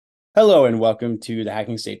Hello and welcome to the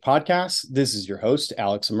Hacking State podcast. This is your host,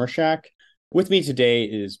 Alex Mershak. With me today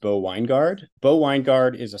is Bo Winegard. Bo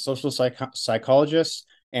Winegard is a social psychologist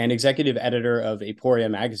and executive editor of Aporia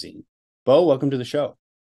magazine. Bo, welcome to the show.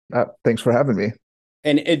 Thanks for having me.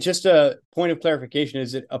 And just a point of clarification,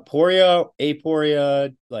 is it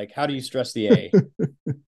Aporia? Like, how do you stress the A?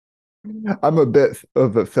 I'm a bit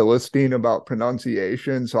of a Philistine about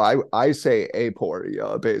pronunciation, so I say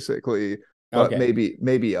aporia basically, but Okay.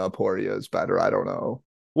 maybe aporia is better. I don't know.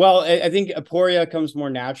 Well, I think Aporia comes more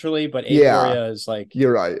naturally, but Yeah, Aporia is like,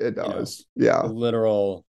 you're right. It does. the Yeah.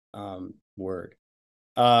 literal word.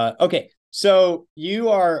 Okay, so you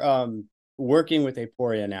are working with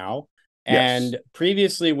Aporia now, Yes. and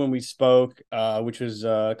previously when we spoke, which was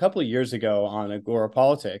a couple of years ago on Agora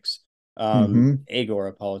Politics, Hmm.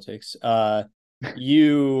 Agora Politics,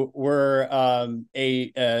 you were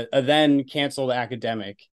a then canceled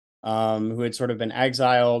academic who had sort of been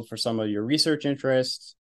exiled for some of your research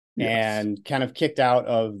interests Yes. and kind of kicked out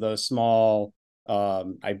of the small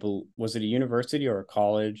was it a university or a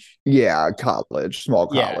college? Yeah. College, small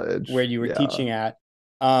Yeah, where college. you were Yeah. teaching at.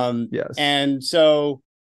 Yes. And so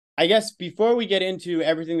I guess before we get into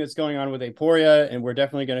everything that's going on with Aporia, and we're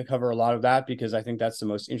definitely going to cover a lot of that because I think that's the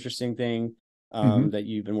most interesting thing Hmm. that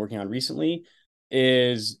you've been working on recently,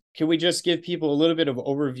 is can we just give people a little bit of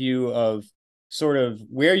overview of sort of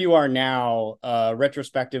where you are now,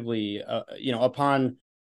 retrospectively, upon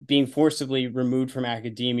being forcibly removed from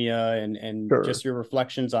academia and Sure. just your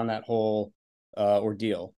reflections on that whole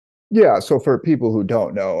ordeal. Yeah, so for people who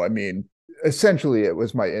don't know, I mean, essentially it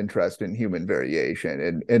was my interest in human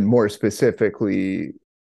variation and more specifically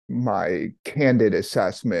my candid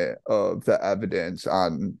assessment of the evidence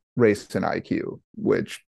on race and IQ,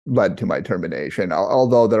 which led to my termination.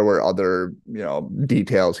 Although there were other,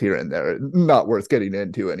 details here and there, not worth getting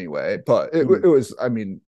into anyway. But Mm-hmm. it was, I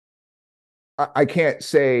mean, I can't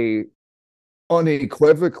say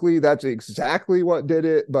unequivocally that's exactly what did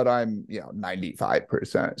it, but I'm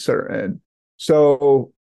 95% certain.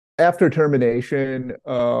 So after termination,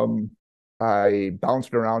 I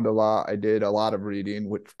bounced around a lot. I did a lot of reading,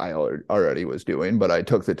 which I already was doing, but I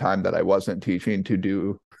took the time that I wasn't teaching to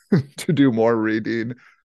do to do more reading.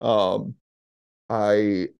 Um,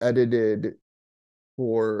 I edited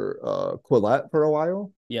for Quillette for a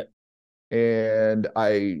while, Yep. and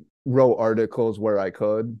I wrote articles where I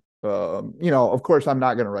could. Of course, I'm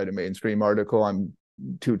not going to write a mainstream article. I'm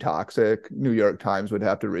too toxic. New York Times would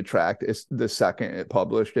have to retract the second it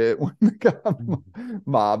published it when it got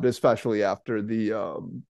mobbed, especially after the.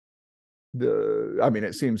 I mean,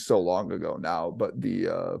 it seems so long ago now, but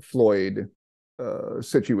the Floyd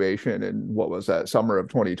situation and what was that summer of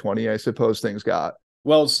 2020? I suppose things got.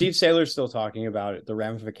 Well, Steve Saylor's still talking about it, the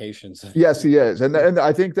ramifications. Yes, he is, and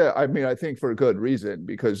I think that I think for good reason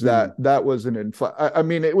because Mm, that was an I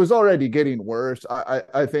mean, it was already getting worse.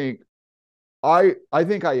 I think I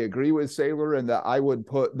think I agree with Saylor in that I would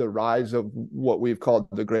put the rise of what we've called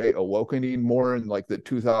the Great Awakening more in like the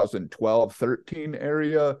 2012-13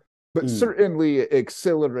 area, but mm. certainly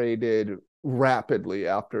accelerated rapidly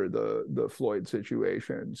after the Floyd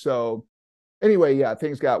situation. So anyway, yeah,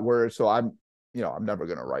 things got worse. So I'm never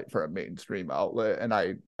going to write for a mainstream outlet, and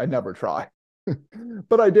I never try.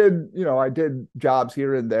 But I did jobs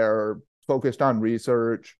here and there, focused on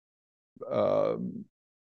research. Um,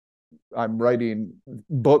 I'm writing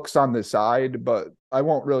books on the side, but I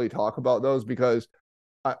won't really talk about those because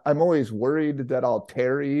I'm always worried that I'll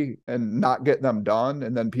tarry and not get them done,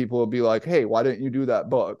 and then people will be like, "Hey, why didn't you do that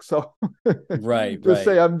book?" So Right, just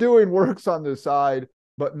say right. I'm doing works on the side,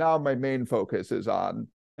 but now my main focus is on,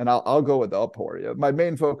 and I'll go with Aporia. My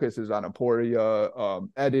main focus is on Aporia,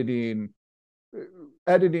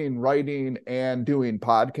 editing, writing, and doing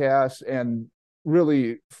podcasts, and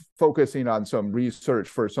really focusing on some research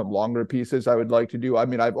for some longer pieces I would like to do. I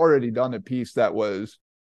mean, I've already done a piece that was,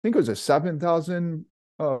 I think it was a 7,000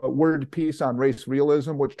 word piece on race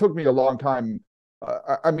realism, which took me a long time.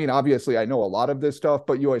 I mean, obviously, I know a lot of this stuff,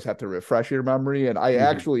 but you always have to refresh your memory. And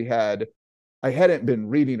Hmm. I hadn't been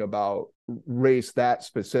reading about race that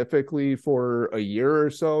specifically for a year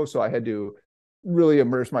or so. So I had to really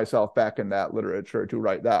immerse myself back in that literature to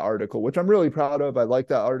write that article, which I'm really proud of. I like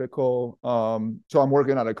that article. So I'm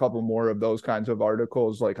working on a couple more of those kinds of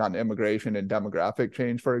articles, like on immigration and demographic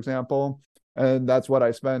change, for example. And that's what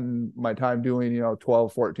I spend my time doing,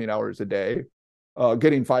 12, 14 hours a day.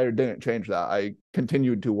 Getting fired didn't change that. I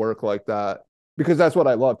continued to work like that because that's what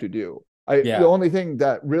I love to do. The Yeah. only thing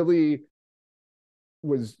that really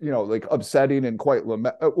was, like upsetting and quite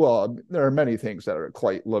well, there are many things that are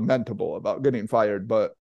quite lamentable about getting fired,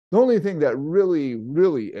 but The only thing that really,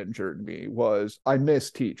 really injured me was I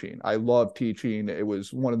missed teaching. I love teaching. It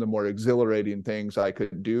was one of the more exhilarating things I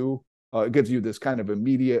could do. It gives you this kind of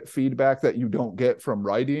immediate feedback that you don't get from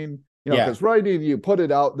writing, Yeah. because writing, you put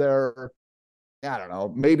it out there. I don't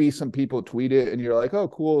know, maybe some people tweet it and you're like, oh,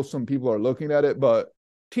 cool, some people are looking at it. But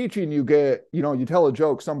teaching, you get, you tell a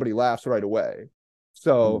joke, somebody laughs right away.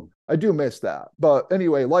 So I do miss that. But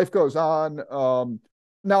anyway, life goes on.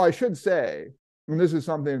 Now, I should say, and this is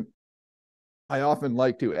something I often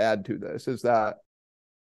like to add to this, is that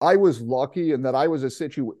I was lucky in that I was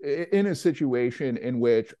in a situation in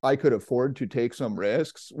which I could afford to take some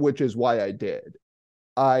risks, which is why I did.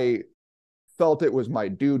 I felt it was my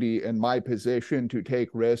duty and my position to take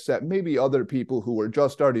risks that maybe other people who were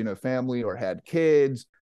just starting a family or had kids,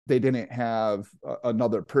 they didn't have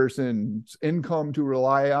another person's income to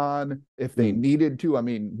rely on if they needed to. I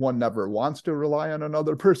mean, one never wants to rely on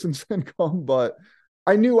another person's income, but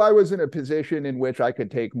I knew I was in a position in which I could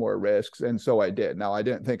take more risks, and so I did. Now, I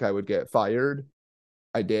didn't think I would get fired.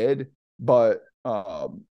 I did, but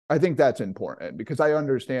I think that's important because I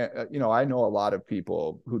understand, I know a lot of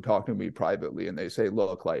people who talk to me privately and they say,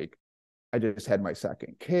 look, like, I just had my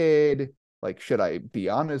second kid. Like, should I be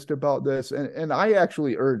honest about this? And I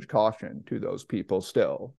actually urge caution to those people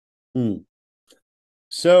still.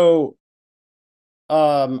 So,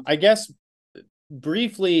 I guess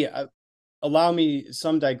briefly, allow me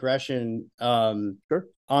some digression Sure.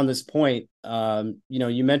 on this point.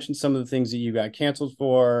 You mentioned some of the things that you got canceled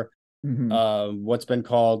for, what's been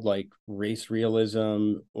called like race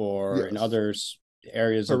realism, or in Yes. others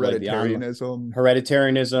areas of like the Yeah. human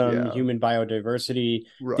biodiversity.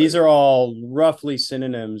 These Right. are all roughly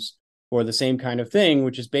synonyms for the same kind of thing,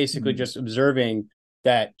 which is basically just observing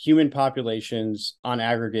that human populations on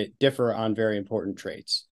aggregate differ on very important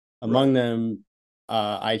traits, among them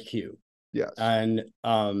IQ. Yes. And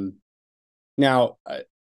now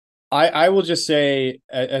I will just say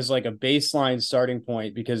as like a baseline starting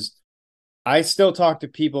point, because I still talk to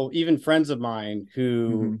people, even friends of mine,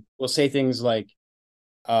 who will say things like,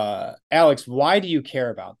 Alex, why do you care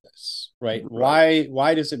about this? Right?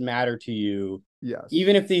 Why does it matter to you? Yes.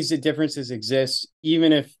 Even if these differences exist,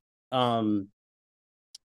 even if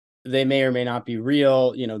they may or may not be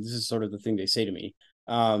real, this is sort of the thing they say to me.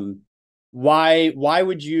 Why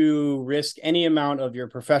would you risk any amount of your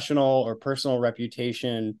professional or personal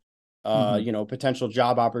reputation, potential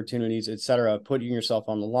job opportunities, etc., putting yourself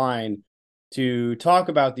on the line to talk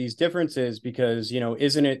about these differences? Because,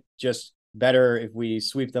 isn't it just better if we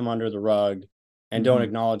sweep them under the rug and don't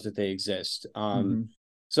acknowledge that they exist?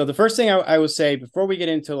 So the first thing I would say before we get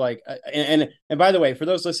into like, and by the way, for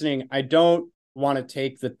those listening, I don't want to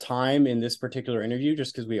take the time in this particular interview,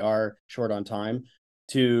 just because we are short on time,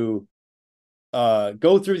 to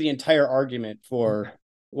go through the entire argument for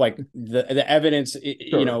like the evidence,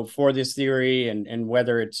 for this theory and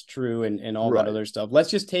whether it's true and all that other stuff. Let's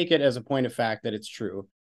just take it as a point of fact that it's true,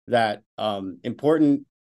 that important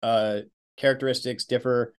characteristics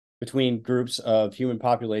differ between groups of human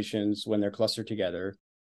populations when they're clustered together.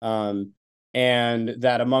 And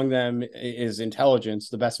that among them is intelligence,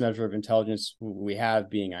 the best measure of intelligence we have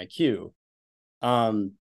being IQ.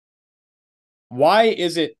 Why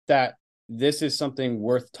is it that this is something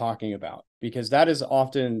worth talking about? Because that is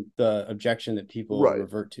often the objection that people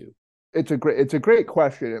revert to. It's a great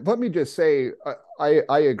question. Let me just say, I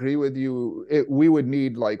agree with you. We would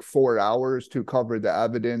need like 4 hours to cover the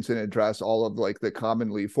evidence and address all of like the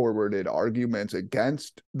commonly forwarded arguments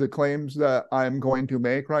against the claims that I'm going to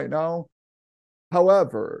make right now.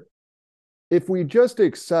 However, if we just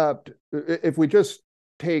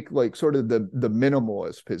take like sort of the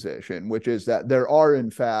minimalist position, which is that there are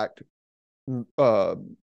in fact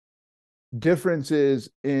differences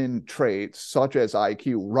in traits such as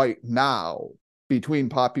IQ right now between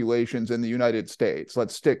populations in the United States.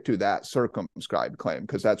 Let's stick to that circumscribed claim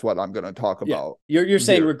because that's what I'm going to talk about. You're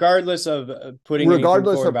saying regardless of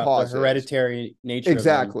regardless of about causes, the hereditary nature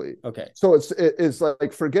exactly. Of them. Okay. So it's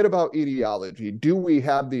like, forget about etiology. Do we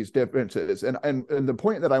have these differences? And the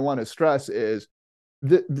point that I want to stress is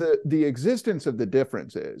the existence of the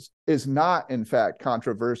differences is not in fact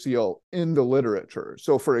controversial in the literature.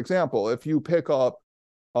 So for example, if you pick up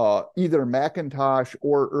either McIntosh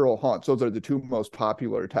or Earl Hunt, those are the two most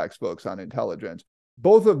popular textbooks on intelligence,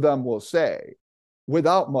 both of them will say,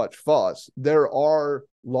 without much fuss, there are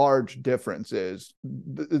large differences.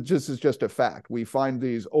 This is just a fact. We find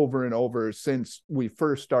these over and over since we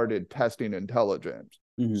first started testing intelligence.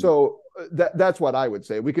 So that's what I would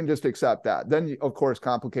say. We can just accept that. Then, of course,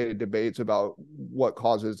 complicated debates about what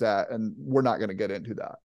causes that, and we're not going to get into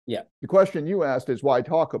that. Yeah. The question you asked is why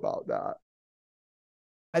talk about that?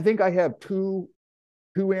 I think I have two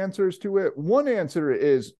answers to it. One answer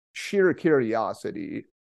is sheer curiosity,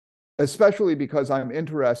 especially because I'm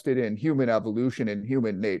interested in human evolution and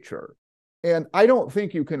human nature. And I don't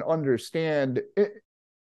think you can understand it.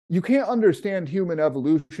 You can't understand human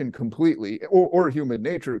evolution completely or human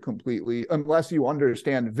nature completely unless you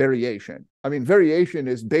understand variation. I mean, variation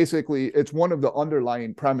is basically, it's one of the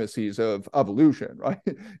underlying premises of evolution, right?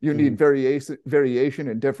 You need variation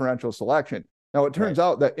and differential selection. Now, it turns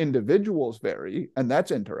out that individuals vary, and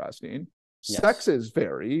that's interesting. Yes. Sexes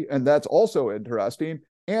vary, and that's also interesting.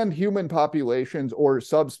 And human populations or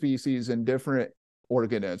subspecies in different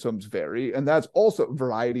organisms vary, and that's also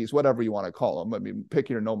varieties, whatever you want to call them. I mean, pick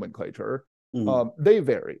your nomenclature. They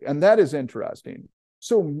vary, and that is interesting.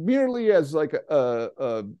 So merely as like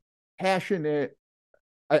a passionate,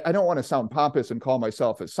 I don't want to sound pompous and call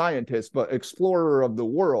myself a scientist, but explorer of the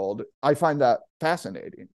world, I find that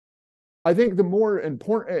fascinating. I think the more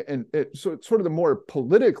important and sort of the more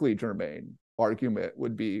politically germane argument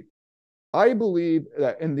would be, I believe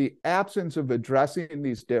that in the absence of addressing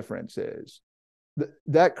these differences,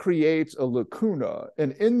 that creates a lacuna.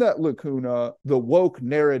 And in that lacuna, the woke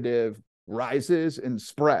narrative rises and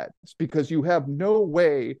spreads because you have no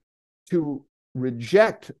way to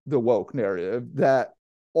reject the woke narrative that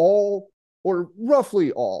all, or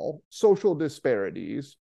roughly all, social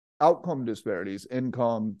disparities, outcome disparities,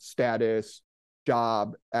 income, status,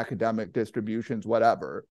 job, academic distributions,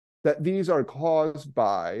 whatever, that these are caused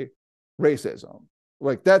by racism.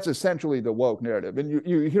 Like, that's essentially the woke narrative. And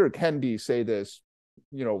you hear Kendi say this,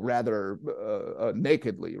 rather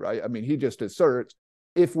nakedly, right? I mean, he just asserts,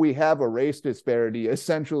 if we have a race disparity,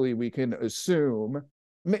 essentially we can assume,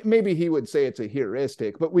 maybe he would say it's a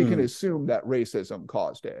heuristic, but we can assume that racism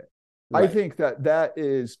caused it. Right. I think that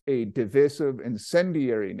is a divisive,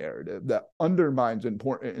 incendiary narrative that undermines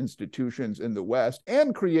important institutions in the West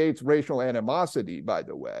and creates racial animosity, by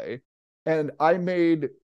the way. And I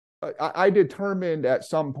determined at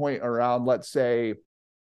some point around, let's say,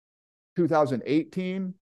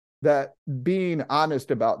 2018, that being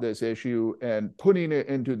honest about this issue and putting it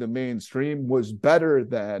into the mainstream was better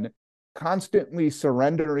than constantly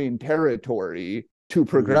surrendering territory to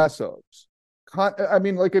progressives. I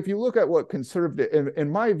mean, like, if you look at what conservative, in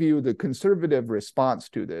my view, the conservative response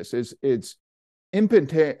to this is it's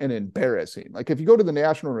impotent and embarrassing. Like, if you go to the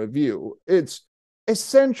National Review, it's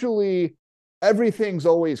essentially everything's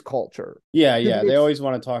always culture. Yeah. They always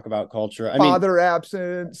want to talk about culture. Father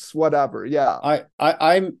absence, whatever. Yeah.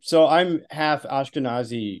 I'm half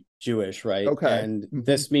Ashkenazi Jewish, right? Okay. And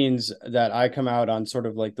this means that I come out on sort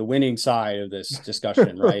of like the winning side of this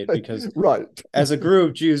discussion, right? Because as a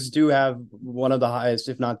group, Jews do have one of the highest,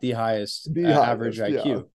 if not the highest, average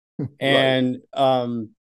IQ. Yeah. And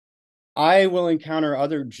I will encounter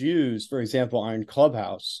other Jews, for example, on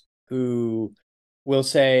Clubhouse, who will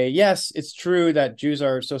say, yes, it's true that Jews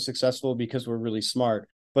are so successful because we're really smart.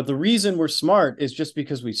 But the reason we're smart is just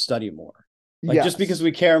because we study more. Like, just because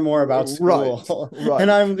we care more about school. Right.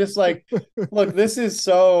 And I'm just like, look, this is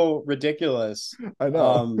so ridiculous. I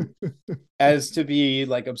know. As to be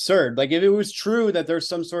like absurd. Like, if it was true that there's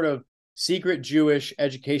some sort of secret Jewish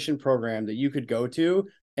education program that you could go to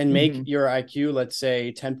and make your IQ, let's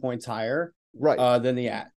say, 10 points higher, then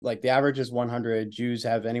the average is 100. Jews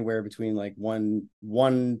have anywhere between like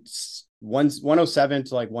 107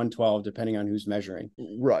 to like 112, depending on who's measuring.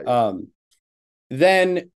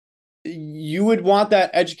 Then you would want that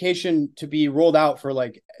education to be rolled out for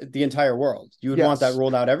like the entire world. You would want that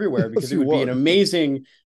rolled out everywhere because it would be an amazing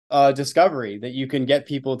discovery that you can get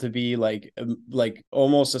people to be like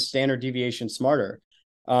almost a standard deviation smarter.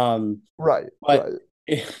 But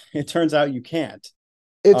it turns out you can't.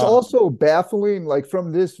 It's also baffling, like,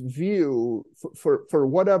 from this view, for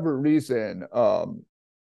whatever reason,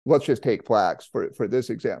 let's just take blacks for this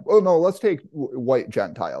example. Oh, no, let's take white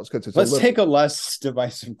Gentiles, because let's take a less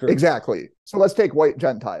divisive group. Exactly. So let's take white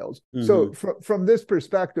Gentiles. So from this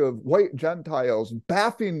perspective, white Gentiles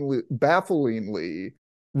bafflingly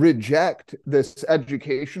reject this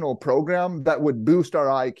educational program that would boost our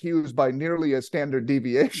IQs by nearly a standard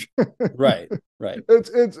deviation. Right.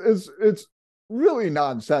 It's really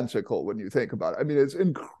nonsensical when you think about it. I mean, it's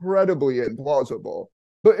incredibly implausible.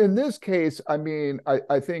 But in this case, I mean,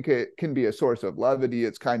 I think it can be a source of levity.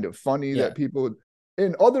 It's kind of funny that people,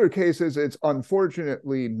 in other cases, it's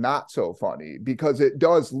unfortunately not so funny because it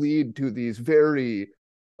does lead to these very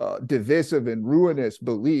divisive and ruinous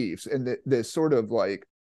beliefs and this sort of like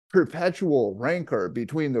perpetual rancor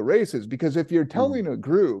between the races. Because if you're telling a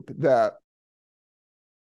group that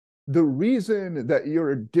the reason that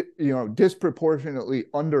you're disproportionately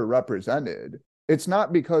underrepresented, it's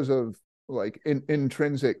not because of like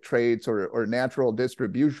intrinsic traits or natural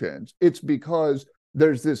distributions. It's because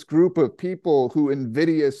there's this group of people who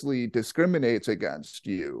invidiously discriminates against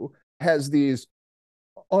you, has these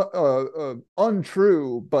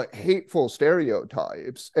untrue but hateful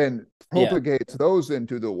stereotypes, and Yeah. propagates those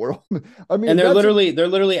into the world. I mean, And they're that's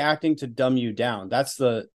literally acting to dumb you down. That's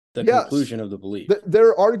the yes. conclusion of the belief.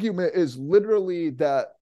 Their argument is literally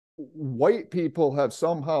that white people have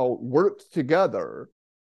somehow worked together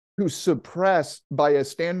to suppress by a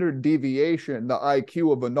standard deviation the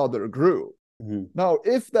IQ of another group. Mm-hmm. Now,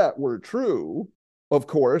 if that were true, of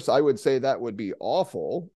course, I would say that would be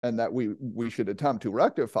awful and that we should attempt to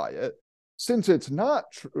rectify it. Since it's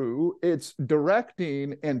not true, it's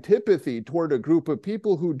directing antipathy toward a group of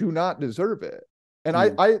people who do not deserve it. And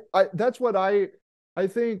I that's what I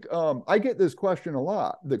think. I get this question a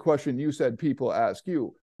lot. The question you said people ask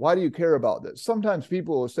you, why do you care about this? Sometimes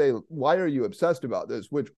people will say, why are you obsessed about this?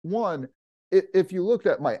 Which, one, if you looked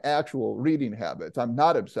at my actual reading habits, I'm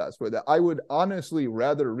not obsessed with it. I would honestly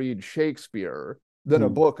rather read Shakespeare than a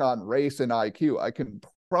book on race and IQ. I can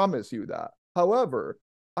promise you that. However,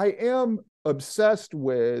 I am obsessed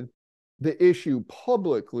with the issue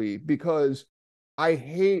publicly because I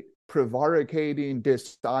hate prevaricating,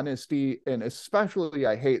 dishonesty, and especially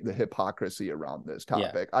I hate the hypocrisy around this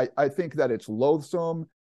topic. Yeah. I think that it's loathsome,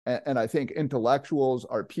 and I think intellectuals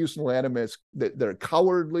are pusillanimous, that they're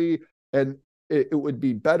cowardly, and it would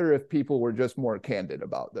be better if people were just more candid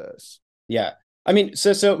about this. Yeah. I mean,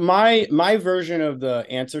 so my version of the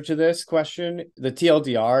answer to this question, the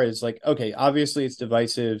TLDR, is like, okay, obviously it's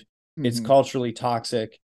divisive, it's culturally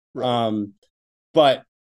toxic. Right. But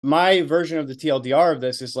my version of the TLDR of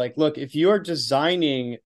this is like, look, if you're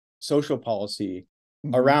designing social policy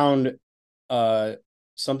around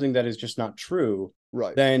something that is just not true,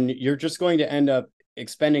 right, then you're just going to end up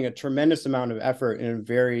expending a tremendous amount of effort in a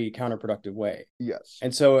very counterproductive way. Yes.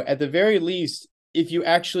 And so at the very least, if you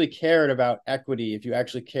actually cared about equity, if you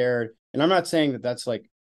actually cared, and I'm not saying that that's like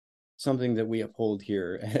something that we uphold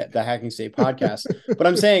here at the Hacking State podcast, but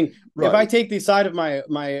I'm saying right. if I take the side of my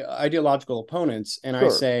ideological opponents and I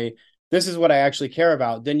say, this is what I actually care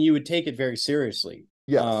about, then you would take it very seriously.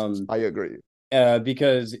 Yes, I agree.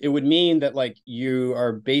 Because it would mean that like you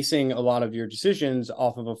are basing a lot of your decisions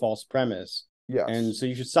off of a false premise. Yes. And so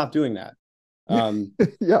you should stop doing that.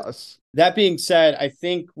 Yes. That being said, I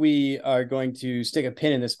think we are going to stick a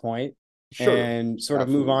pin in this point and sort of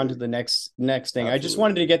move on to the next thing. Absolutely. I just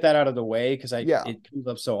wanted to get that out of the way because it comes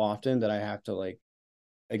up so often that I have to like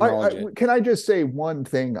acknowledge it. Can I just say one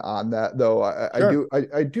thing on that though?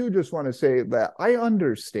 I do just want to say that I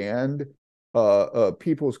understand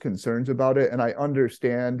people's concerns about it, and I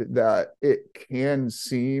understand that it can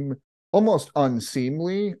seem almost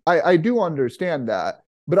unseemly. I do understand that,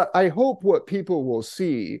 but I hope what people will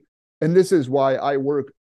see, and this is why I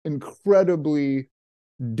work incredibly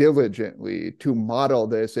diligently to model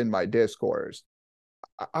this in my discourse.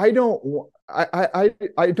 I don't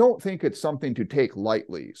think it's something to take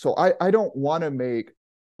lightly. So I don't want to make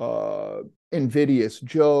invidious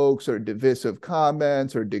jokes or divisive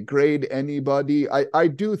comments or degrade anybody. I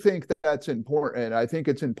do think that's important. I think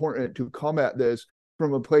it's important to come at this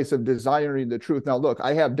from a place of desiring the truth. Now, look,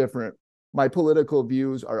 my political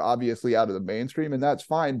views are obviously out of the mainstream, and that's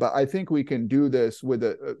fine, but I think we can do this with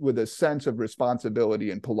a sense of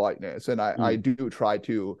responsibility and politeness. And I do try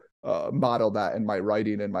to model that in my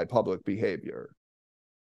writing and my public behavior.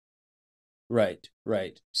 Right.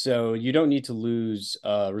 So you don't need to lose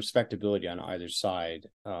respectability on either side.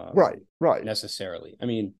 Right. Necessarily. I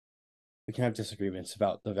mean, we can have disagreements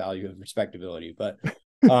about the value of respectability, but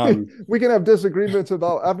we can have disagreements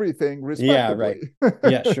about everything respectively. Yeah,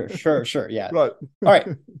 right. Yeah, sure. Yeah. Right. All right.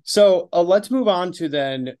 So let's move on to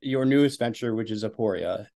then your newest venture, which is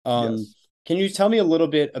Aporia. Yes. Can you tell me a little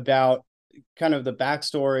bit about kind of the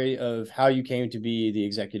backstory of how you came to be the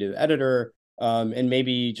executive editor, and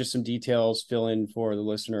maybe just some details, fill in for the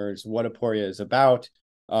listeners what Aporia is about.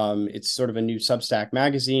 It's sort of a new Substack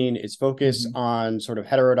magazine. It's focused on sort of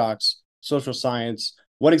heterodox social science.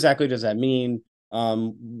 What exactly does that mean?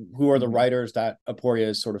 Who are the writers that Aporia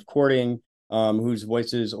is sort of courting, whose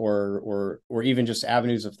voices or even just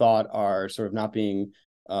avenues of thought are sort of not being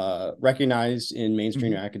recognized in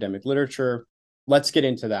mainstream academic literature? Let's get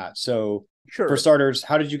into that. So for starters,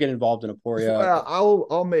 how did you get involved in Aporia?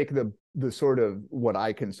 I'll make the sort of what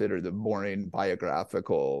I consider the boring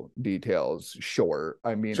biographical details short.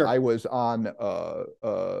 I mean, I was on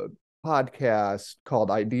a podcast called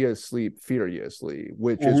Ideas Sleep Furiously,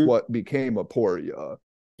 which is what became Aporia.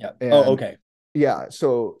 Yeah. And okay. Yeah.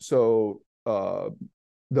 So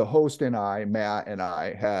the host and I, Matt and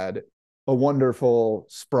I, had a wonderful,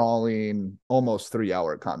 sprawling, almost 3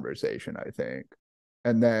 hour conversation, I think.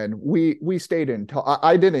 And then we stayed in touch.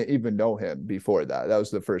 I didn't even know him before that. That was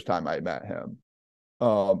the first time I met him.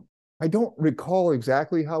 I don't recall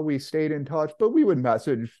exactly how we stayed in touch, but we would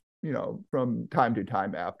message, from time to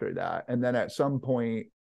time after that. And then at some point,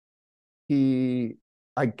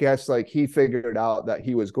 I guess like he figured out that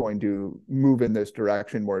he was going to move in this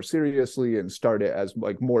direction more seriously and start it as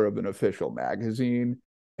like more of an official magazine.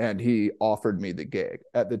 And he offered me the gig.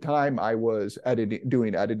 At the time, I was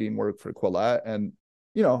doing editing work for Quillette, and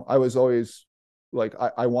I was always like,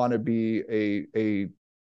 I want to be a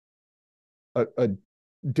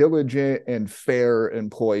diligent and fair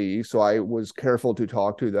employee. So I was careful to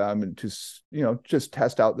talk to them and to, just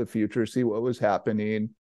test out the future, see what was happening.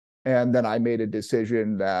 And then I made a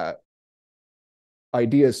decision that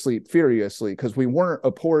ideas sleep furiously, because we weren't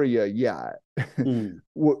Aporia yet.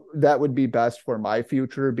 That would be best for my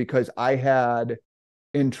future, because I had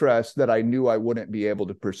interests that I knew I wouldn't be able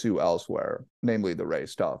to pursue elsewhere, namely the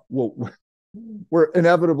race stuff. We're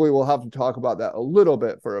inevitably we'll have to talk about that a little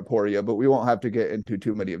bit for Aporia, but we won't have to get into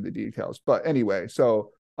too many of the details. But anyway,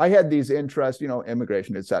 so I had these interests,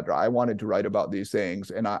 immigration, etc. I wanted to write about these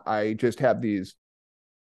things, and I just have these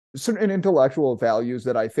certain intellectual values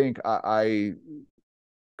that I think I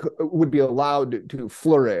would be allowed to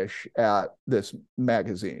flourish at this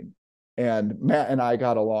magazine. And Matt and I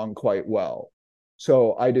got along quite well.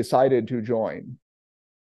 So I decided to join.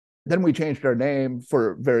 Then we changed our name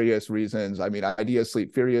for various reasons. I mean, ideas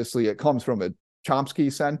sleep furiously. It comes from a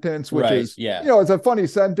Chomsky sentence, which is, it's a funny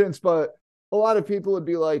sentence, but a lot of people would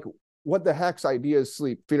be like, what the heck's ideas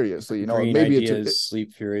sleep furiously? Green maybe ideas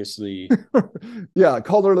sleep furiously. Yeah,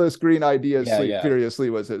 colorless green ideas sleep furiously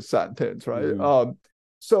was his sentence, right?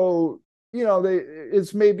 So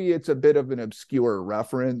it's a bit of an obscure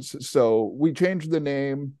reference. So we changed the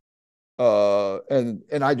name,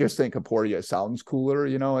 and I just think Aporia sounds cooler.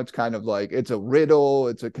 It's kind of like, it's a riddle,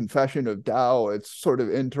 it's a confession of Tao. It's sort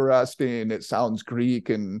of interesting. It sounds Greek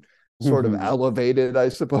and sort of elevated, I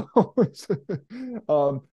suppose.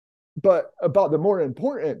 But about the more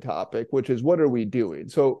important topic, which is what are we doing?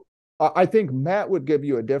 So I think Matt would give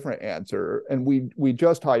you a different answer. And we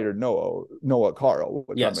just hired Noah Carl,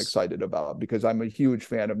 which I'm excited about, because I'm a huge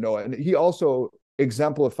fan of Noah. And he also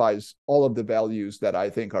exemplifies all of the values that I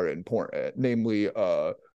think are important, namely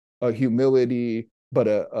a humility, but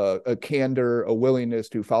a candor, a willingness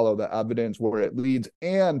to follow the evidence where it leads,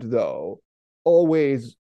 and though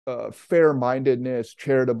always fair-mindedness,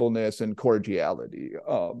 charitableness, and cordiality.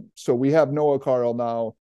 So we have Noah Carl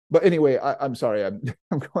now. But anyway, I'm sorry, I'm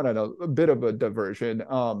going on a bit of a diversion.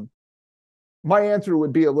 My answer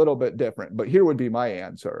would be a little bit different, but here would be my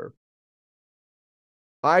answer.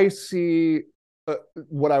 I see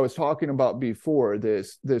what I was talking about before,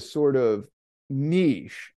 this sort of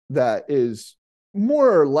niche that is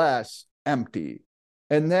more or less empty,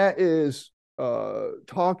 and that is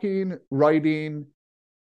talking, writing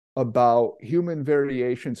about human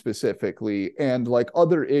variation specifically, and like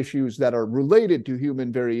other issues that are related to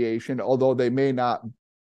human variation, although they may not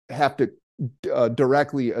have to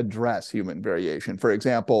directly address human variation. For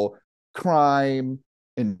example, crime,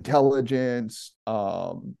 intelligence,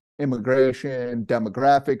 immigration,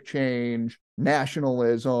 demographic change,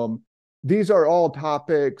 nationalism. These are all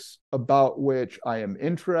topics about which I am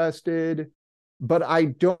interested, but I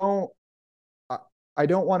don't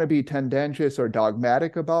want to be tendentious or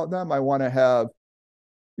dogmatic about them. I want to have,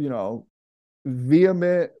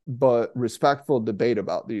 vehement but respectful debate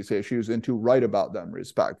about these issues, and to write about them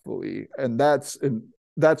respectfully. And that's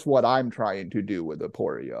what I'm trying to do with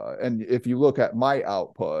Aporia. And if you look at my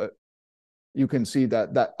output, you can see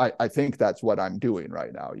that I think that's what I'm doing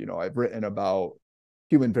right now. I've written about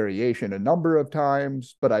human variation a number of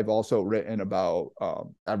times, but I've also written about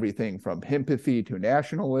everything from empathy to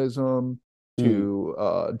nationalism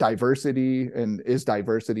to diversity, and is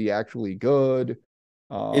diversity actually good?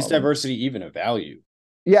 Is diversity even a value?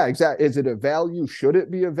 Yeah, exactly. Is it a value? Should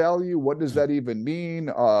it be a value? What does that even mean?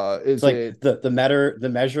 Is like it the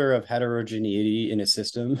measure of heterogeneity in a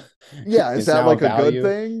system? Yeah, is that like a good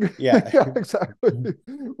thing? Yeah, yeah, exactly.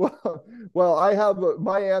 Well, I have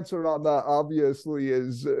my answer on that. Obviously,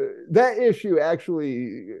 is that issue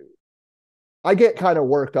actually. I get kind of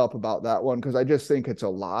worked up about that one, because I just think it's a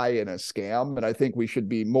lie and a scam, and I think we should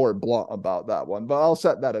be more blunt about that one. But I'll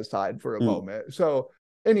set that aside for a moment. So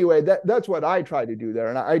anyway, that's what I try to do there.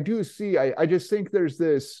 And I do see, I just think there's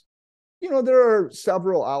this, there are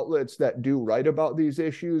several outlets that do write about these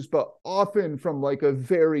issues, but often from like a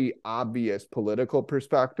very obvious political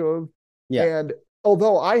perspective. Yeah. And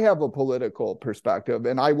although I have a political perspective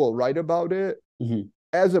and I will write about it,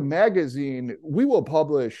 as a magazine, we will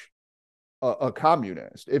publish a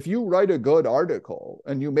communist. If you write a good article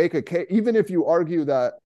and you make a case, even if you argue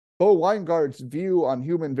that Bo Winegard's view on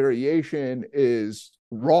human variation is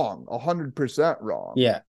wrong, 100% wrong.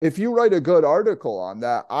 Yeah. If you write a good article on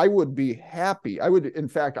that, I would be happy. I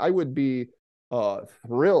would be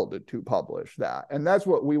thrilled to publish that. And that's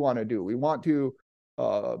what we want to do. We want to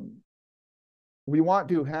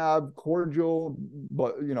have cordial,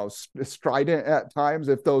 but strident at times,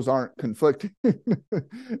 if those aren't conflicting,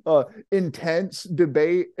 intense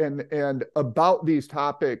debate and about these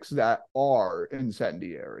topics that are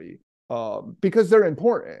incendiary, because they're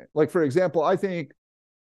important. Like, for example, I think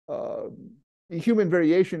human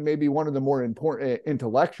variation may be one of the more important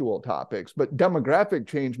intellectual topics, but demographic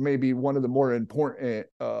change may be one of the more important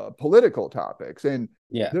political topics. And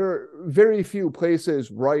there are very few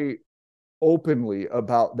places write openly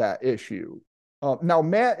about that issue. Now,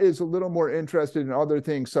 Matt is a little more interested in other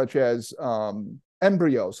things such as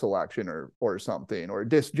embryo selection or something, or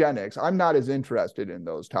dysgenics. I'm not as interested in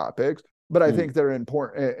those topics, but I think they're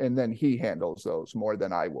important, and then he handles those more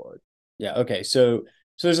than I would. Yeah. Okay. So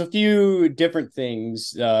there's a few different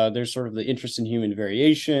things. There's sort of the interest in human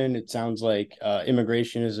variation. It sounds like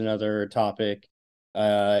immigration is another topic,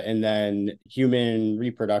 and then human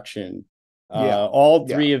reproduction. All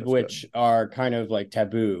three of which are kind of like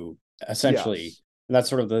taboo, essentially. Yes. And that's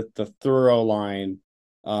sort of the thorough line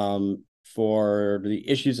for the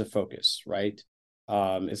issues of focus, right?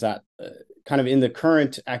 Is that kind of in the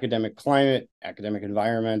current academic climate, academic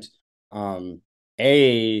environment,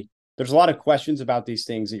 there's a lot of questions about these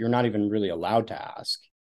things that you're not even really allowed to ask.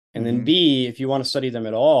 And then B, if you want to study them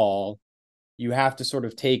at all, you have to sort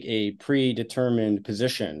of take a predetermined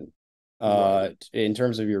position in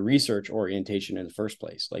terms of your research orientation in the first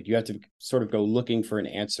place. Like, you have to sort of go looking for an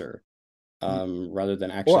answer rather than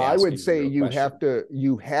actually. Well, I would say you have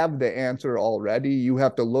the answer already. You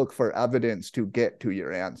have to look for evidence to get to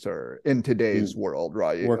your answer in today's world,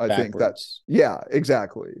 right? Work backwards. Think that's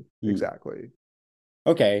exactly. Exactly.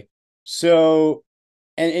 Okay. So,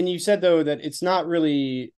 and you said though that it's not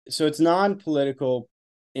really, so it's non-political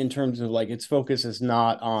in terms of like its focus is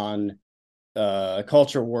not on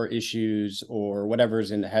culture war issues or whatever's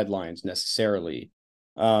in the headlines necessarily.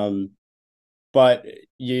 But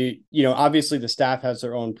obviously the staff has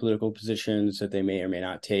their own political positions that they may or may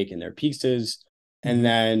not take in their pieces. And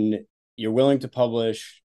then you're willing to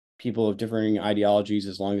publish people of differing ideologies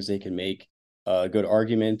as long as they can make a good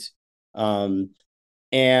argument.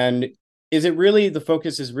 And is it really, the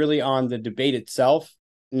focus is really on the debate itself,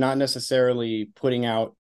 not necessarily putting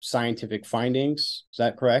out scientific findings? Is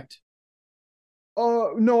that correct?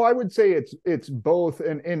 No, I would say it's both.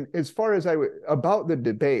 And as far as about the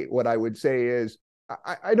debate, what I would say is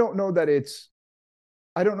I don't know that it's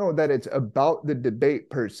about the debate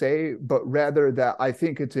per se, but rather that I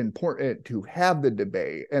think it's important to have the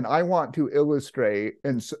debate. And I want to illustrate,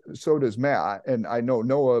 and so does Matt, and I know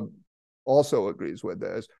Noah also agrees with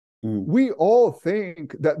this. We all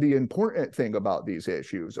think that the important thing about these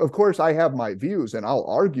issues, of course, I have my views and I'll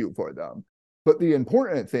argue for them. But the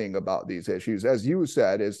important thing about these issues, as you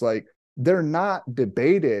said, is like they're not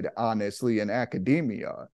debated honestly in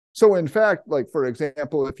academia. So in fact, like, for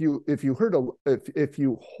example, if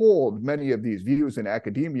you hold many of these views in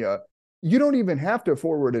academia, you don't even have to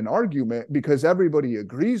forward an argument because everybody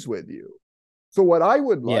agrees with you. So what I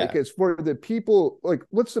would like is for the people, like,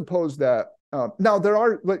 let's suppose that now there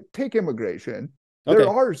are, like, take immigration. There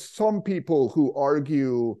are some people who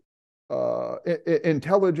argue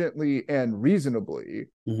intelligently and reasonably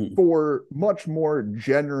for much more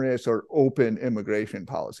generous or open immigration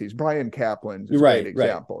policies. Brian Kaplan's a great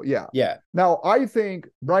example. Yeah. Now, I think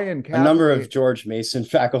Brian Kaplan, a number of George Mason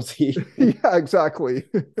faculty. Yeah, exactly.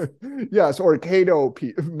 Yes, or Cato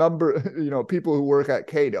people who work at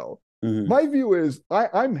Cato. My view is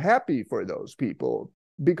I'm happy for those people,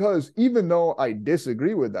 because even though I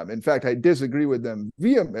disagree with them, in fact, I disagree with them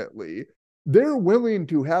vehemently, they're willing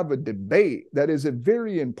to have a debate that is a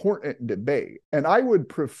very important debate. And I would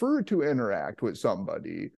prefer to interact with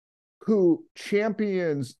somebody who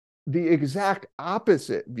champions the exact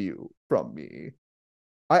opposite view from me.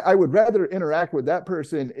 I would rather interact with that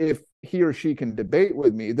person if he or she can debate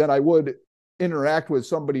with me than I would interact with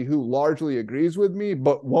somebody who largely agrees with me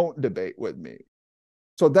but won't debate with me.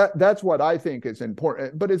 So that's what I think is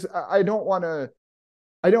important. But I don't want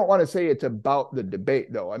to say it's about the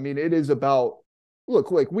debate, though. I mean, it is about,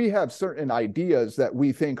 look, like, we have certain ideas that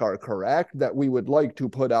we think are correct that we would like to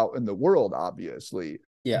put out in the world, obviously.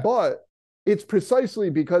 Yeah. But it's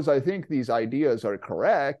precisely because I think these ideas are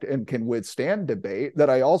correct and can withstand debate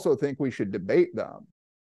that I also think we should debate them.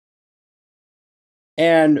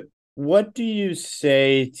 And what do you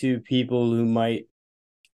say to people who might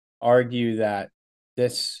argue that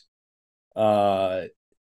this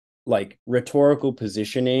like rhetorical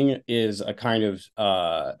positioning is a kind of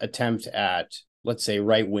attempt at, let's say,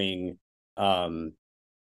 right wing um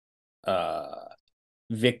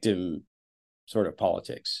victim sort of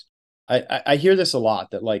politics? I hear this a lot,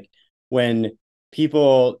 that like when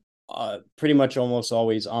people pretty much almost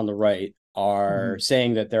always on the right are Mm-hmm.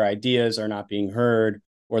 saying that their ideas are not being heard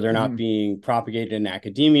or they're not Mm-hmm. being propagated in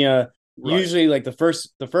academia, Right. usually like the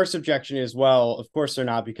first objection is, well, of course they're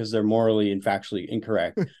not, because they're morally and factually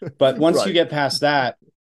incorrect. But once you Right. get past that,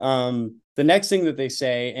 the next thing that they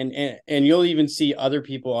say, and you'll even see other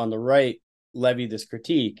people on the right levy this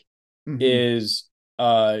critique, Mm-hmm. is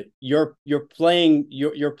you're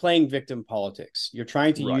playing victim politics. You're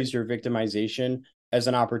trying to Right. use your victimization as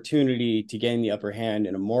an opportunity to gain the upper hand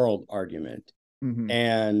in a moral argument. Mm-hmm.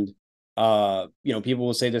 And people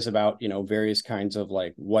will say this about various kinds of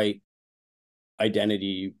like white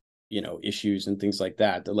identity issues and things like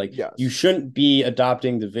that, that like you Yes. shouldn't be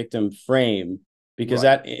adopting the victim frame, because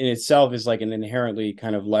Right. that in itself is like an inherently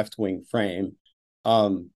kind of left-wing frame.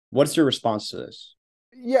 What's your response to this?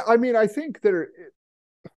 Yeah, I mean, I think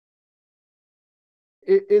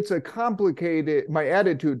it's a complicated, my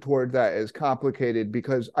attitude toward that is complicated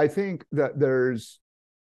because I think that there's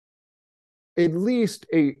at least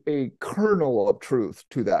a kernel of truth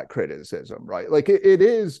to that criticism, right? Like it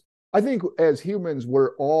is, I think as humans,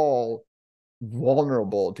 we're all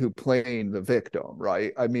vulnerable to playing the victim,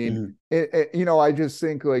 right? I mean, Mm-hmm. I just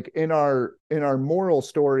think like in our moral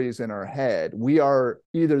stories in our head, we are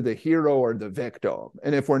either the hero or the victim.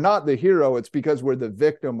 And if we're not the hero, it's because we're the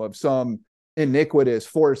victim of some iniquitous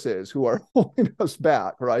forces who are holding us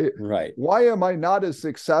back, right? Right. Why am I not as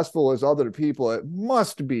successful as other people? It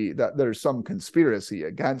must be that there's some conspiracy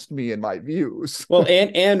against me and my views. Well,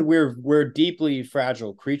 and we're deeply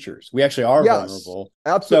fragile creatures. We actually are Yes, vulnerable.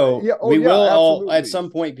 absolutely. So Yeah. Oh, we yeah, will all at absolutely.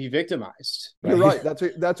 some point be victimized, You're right? right.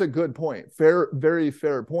 That's a good point. Fair, very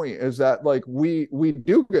fair point. Is that like we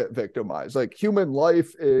do get victimized? Like human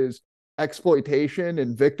life is exploitation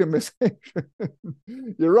and victimization.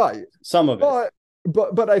 You're right. Some of it.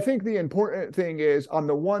 But but I think the important thing is, on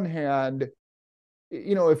the one hand,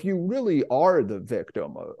 if you really are the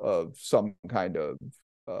victim of some kind of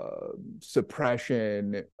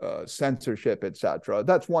suppression, censorship, etc.,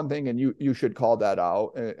 that's one thing, and you should call that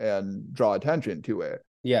out and draw attention to it.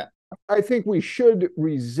 Yeah. I think we should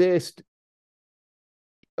resist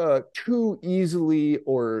too easily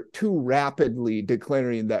or too rapidly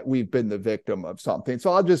declaring that we've been the victim of something.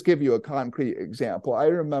 So I'll just give you a concrete example. I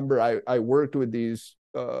remember I worked with these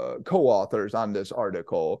co-authors on this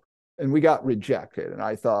article, and we got rejected. And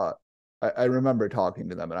I remember talking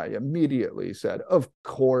to them, and I immediately said, of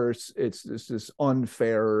course, it's this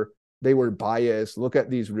unfair. They were biased. Look at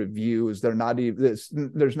these reviews. They're not even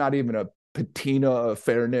there's not even a patina of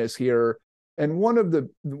fairness here. And one of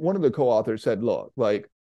the co-authors said, look, like,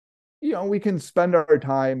 we can spend our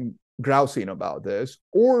time grousing about this,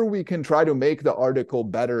 or we can try to make the article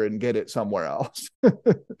better and get it somewhere else.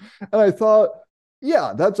 And I thought,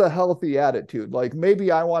 yeah, that's a healthy attitude. Like,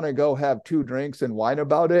 maybe I want to go have 2 drinks and whine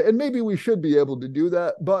about it, and maybe we should be able to do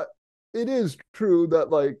that. But it is true that,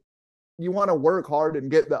 like, you want to work hard and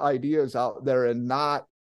get the ideas out there and not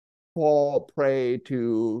fall prey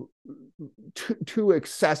to too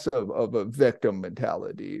excessive of a victim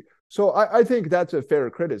mentality. So I think that's a fair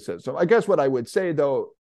criticism. I guess what I would say,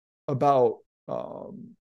 though, about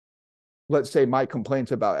let's say my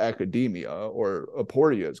complaints about academia, or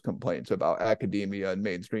Aporia's complaints about academia and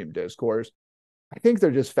mainstream discourse, I think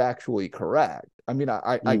they're just factually correct. I mean,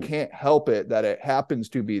 I Mm. can't help it that it happens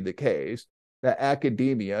to be the case that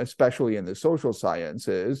academia, especially in the social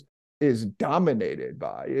sciences, is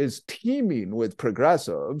teeming with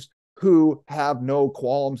progressives who have no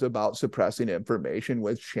qualms about suppressing information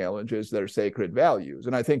which challenges their sacred values.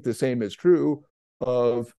 And I think the same is true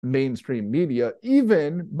of mainstream media,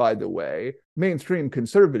 even, by the way, mainstream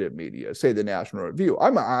conservative media, say the National Review.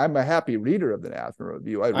 I'm a happy reader of the National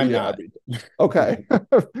Review. I I'm read it not. every day. Okay.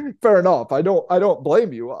 Fair enough. I don't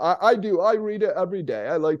blame you. I do. I read it every day.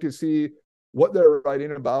 I like to see what they're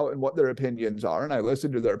writing about and what their opinions are, and I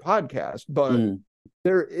listen to their podcast. But Mm.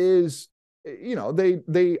 there is,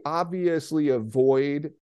 they obviously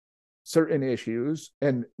avoid certain issues,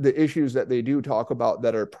 and the issues that they do talk about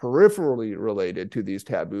that are peripherally related to these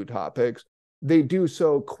taboo topics, they do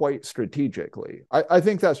so quite strategically. I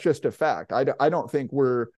think that's just a fact. I don't think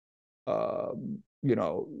we're you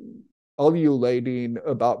know ululating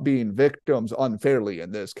about being victims unfairly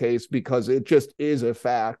in this case, because it just is a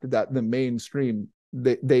fact that the mainstream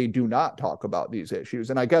they do not talk about these issues.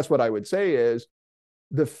 And I guess what I would say is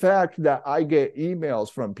the fact that I get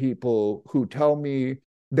emails from people who tell me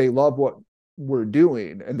they love what we're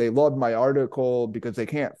doing and they love my article because they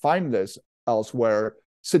can't find this elsewhere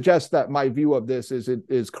suggests that my view of this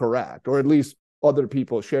is correct, or at least other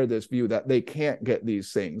people share this view that they can't get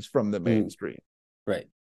these things from the mainstream. Right.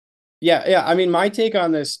 Yeah. I mean, my take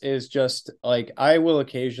on this is just like, I will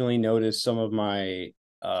occasionally notice some of my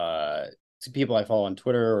people I follow on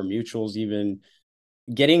Twitter or mutuals even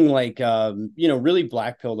getting like really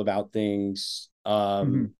black-pilled about things,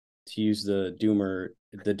 to use the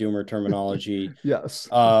doomer terminology. Yes.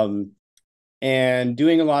 And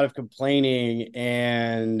doing a lot of complaining,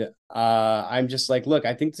 and I'm just like, look,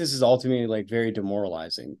 I think this is ultimately like very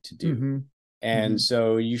demoralizing to do. And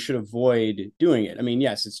so you should avoid doing it. I mean,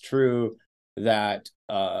 yes, it's true that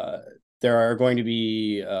there are going to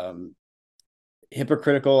be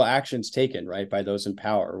hypocritical actions taken, right, by those in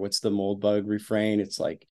power. What's the Moldbug refrain? It's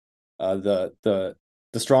like the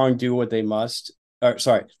strong do what they must. Or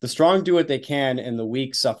sorry, the strong do what they can, and the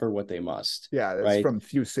weak suffer what they must. Yeah, that's right? from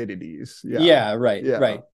Thucydides. Yeah, right.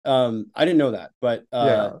 I didn't know that, but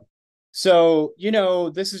so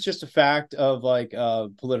this is just a fact of like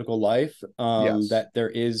political life, that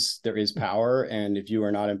there is power, and if you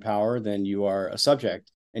are not in power, then you are a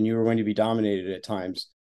subject, and you are going to be dominated at times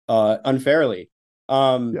unfairly.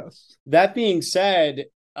 That being said,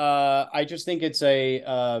 I just think it's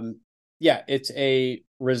it's a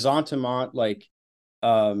ressentiment, like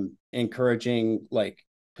encouraging like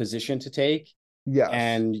position to take.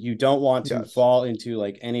 And you don't want to fall into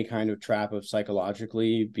like any kind of trap of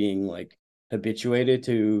psychologically being like habituated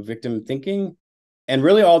to victim thinking. And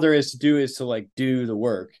really all there is to do is to like do the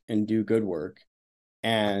work and do good work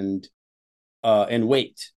and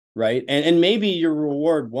wait, right? And maybe your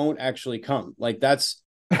reward won't actually come. Like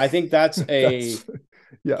I think that's a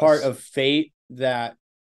part of fate that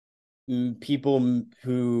people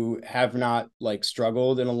who have not like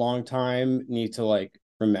struggled in a long time need to like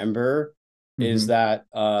remember, is that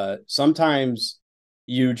sometimes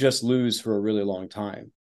you just lose for a really long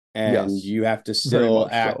time, and you have to still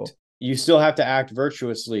act. You still have to act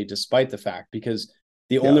virtuously despite the fact, because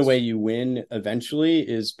the only way you win eventually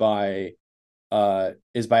is by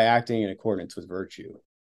acting in accordance with virtue.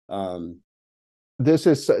 That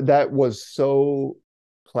was so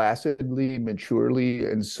placidly, maturely,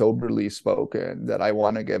 and soberly spoken that I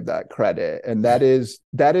want to give that credit. And that is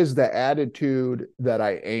the attitude that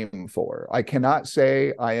I aim for. I cannot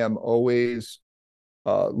say I am always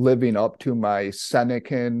living up to my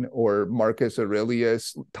Senecan or Marcus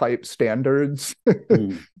Aurelius type standards.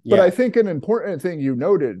 But I think an important thing you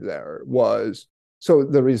noted there was, so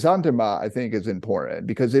the ressentiment, I think, is important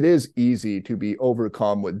because it is easy to be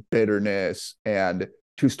overcome with bitterness and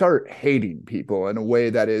to start hating people in a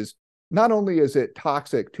way that is, not only is it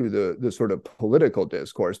toxic to the sort of political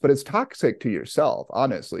discourse, but it's toxic to yourself,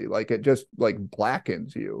 honestly. Like it just like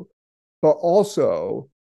blackens you. But also,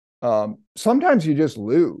 sometimes you just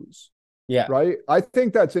lose. Right? I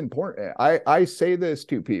think that's important. I say this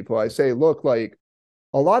to people. I say, look, like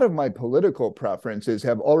a lot of my political preferences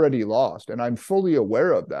have already lost, and I'm fully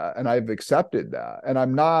aware of that, and I've accepted that. And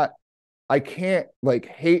I can't like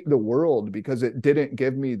hate the world because it didn't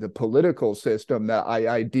give me the political system that I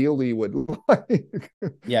ideally would like.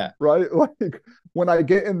 Right? Like when I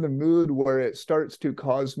get in the mood where it starts to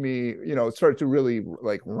cause me, it starts to really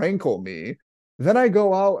like rankle me, then I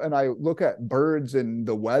go out and I look at birds and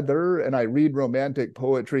the weather and I read romantic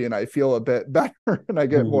poetry and I feel a bit better and I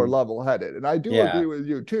get more level-headed. And I do agree with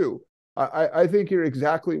you too. I think you're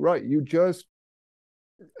exactly right. You just,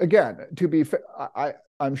 again, to be fair,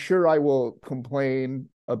 I'm sure I will complain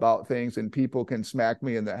about things and people can smack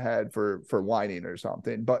me in the head for whining or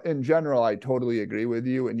something. But in general, I totally agree with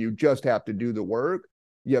you. And you just have to do the work.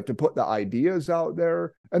 You have to put the ideas out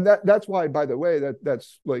there. And that's why, by the way,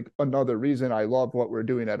 that's like another reason I love what we're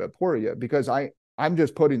doing at Aporia, because I'm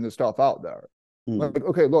just putting the stuff out there. Like,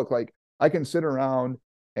 okay, look, like I can sit around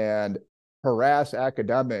and harass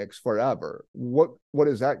academics forever. What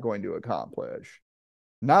is that going to accomplish?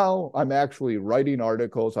 Now I'm actually writing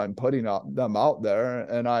articles, I'm putting them out there,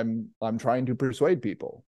 and I'm trying to persuade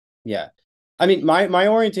people. Yeah. I mean, my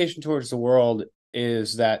orientation towards the world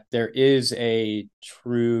is that there is a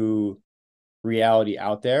true reality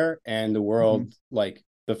out there, and the world, like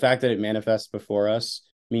the fact that it manifests before us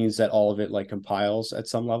means that all of it like compiles at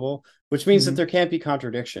some level, which means that there can't be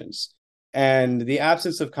contradictions. And the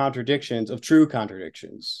absence of contradictions, of true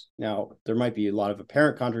contradictions. Now, there might be a lot of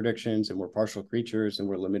apparent contradictions, and we're partial creatures and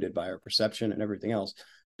we're limited by our perception and everything else.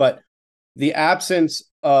 But the absence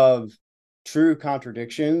of true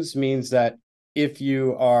contradictions means that if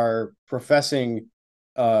you are professing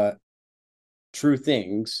true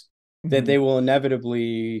things, that Mhm. they will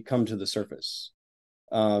inevitably come to the surface.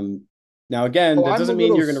 Now, again, Oh, that I'm a doesn't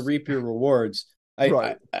mean little you're going to reap your rewards.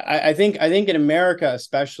 right. I think in America,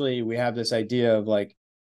 especially, we have this idea of like,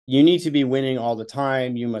 you need to be winning all the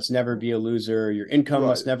time. You must never be a loser. Your income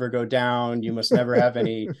must Right. never go down. You must never have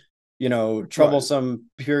any, Right. troublesome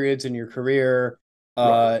periods in your career.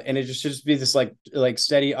 Right. And it just should just be this like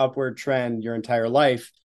steady upward trend your entire life.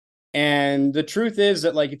 And the truth is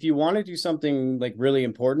that like if you want to do something like really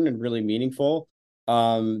important and really meaningful,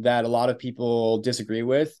 that a lot of people disagree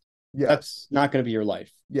with, Yes. that's not going to be your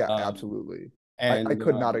life. Yeah, Um, absolutely. I and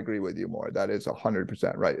could not agree with you more. That is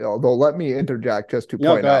 100% right. Although let me interject just to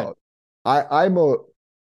no, point go ahead. out,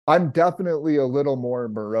 I'm definitely a little more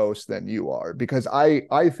morose than you are because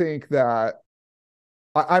I think that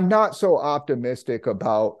I'm not so optimistic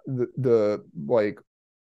about the like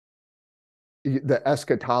the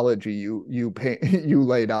eschatology you paint you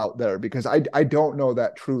laid out there because I don't know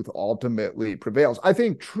that truth ultimately prevails. I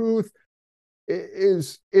think truth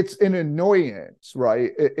it's an annoyance,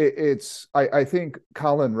 right? It's I think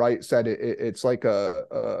Colin Wright said it's like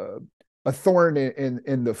a thorn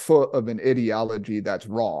in the foot of an ideology that's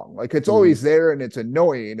wrong. Like it's Mm-hmm. always there and it's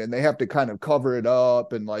annoying, and they have to kind of cover it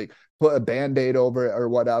up and like put a band-aid over it or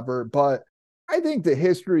whatever. But I think the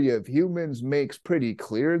history of humans makes pretty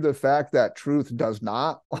clear the fact that truth does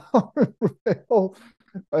not prevail.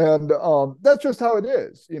 And that's just how it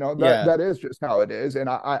is. That Yeah. that is just how it is. And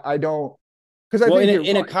I don't because I Well, think you're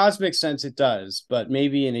in a right. cosmic sense, it does, but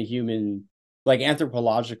maybe in a human, like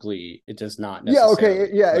anthropologically, it does not Yeah, okay,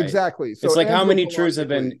 necessarily, yeah, right? exactly. It's So like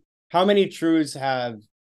anthropologically, how many truths uh,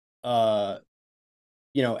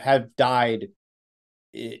 have died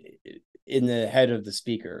in the head of the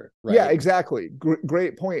speaker, yeah, right? exactly.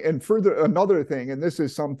 Great point. And further, another thing, and this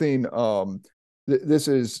is something. This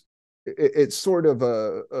is it's sort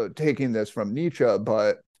of taking this from Nietzsche,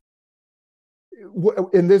 but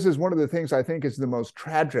and this is one of the things I think is the most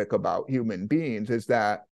tragic about human beings is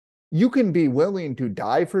that you can be willing to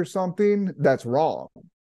die for something that's wrong.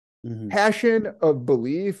 Mm-hmm. Passion of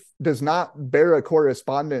belief does not bear a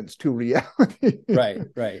correspondence to reality. Right,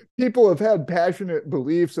 right. People have had passionate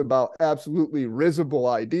beliefs about absolutely risible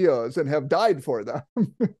ideas and have died for them.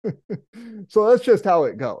 So that's just how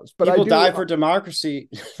it goes. But I People do. die for democracy.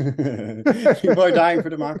 People are dying for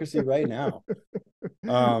democracy right now.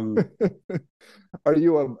 Um, Are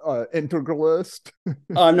you a integralist?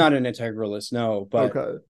 I'm not an integralist, no, but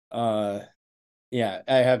Okay. uh, yeah,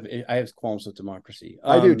 I have qualms with democracy.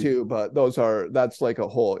 I do too, but that's like a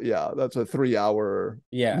whole, yeah, that's a 3 hour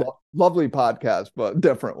Yeah, lovely podcast, but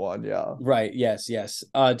different one. Yeah. right. Yes, yes.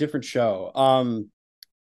 Different show.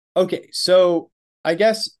 Okay, so I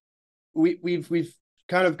guess we've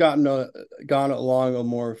kind of gone along a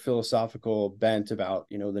more philosophical bent about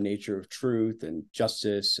the nature of truth and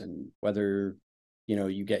justice and whether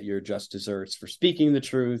you get your just desserts for speaking the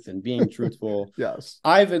truth and being truthful. Yes.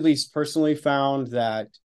 I've at least personally found that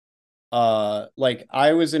like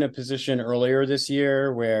I was in a position earlier this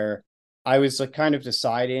year where I was like kind of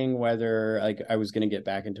deciding whether like I was going to get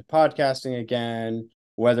back into podcasting again,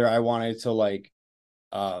 whether I wanted to like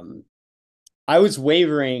um I was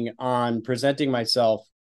wavering on presenting myself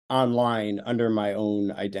online under my own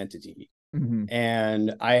identity. Mm-hmm.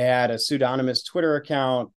 And I had a pseudonymous Twitter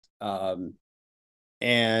account.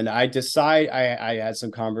 And I had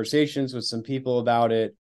some conversations with some people about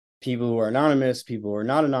it, people who are anonymous, people who are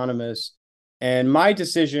not anonymous. And my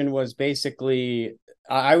decision was basically,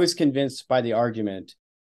 I was convinced by the argument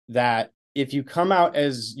that if you come out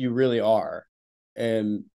as you really are,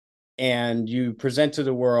 um, and you present to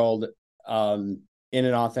the world in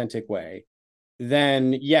an authentic way,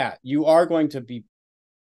 then yeah, you are going to be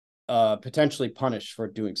potentially punished for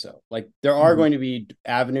doing so. Like there are Mm-hmm. going to be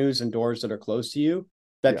avenues and doors that are closed to you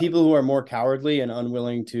that Yeah. people who are more cowardly and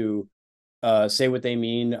unwilling to say what they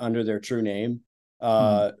mean under their true name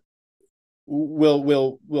Mm-hmm. uh,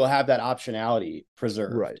 will have that optionality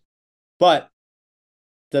preserved. Right. But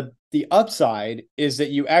the upside is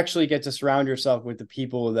that you actually get to surround yourself with the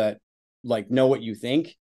people that like know what you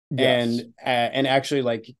think Yes. and actually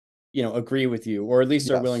like agree with you or at least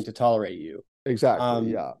are willing Yes. to tolerate you.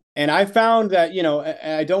 Exactly. Yeah. And I found that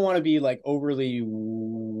I don't want to be like overly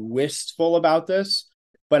wistful about this,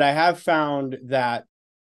 but I have found that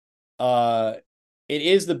uh it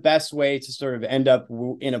is the best way to sort of end up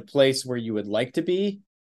in a place where you would like to be,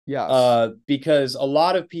 Yes. because a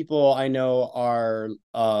lot of people I know are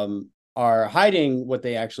hiding what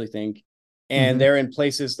they actually think, and Mm-hmm. they're in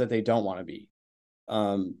places that they don't want to be,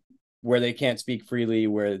 um where they can't speak freely,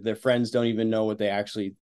 where their friends don't even know what they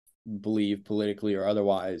actually believe politically or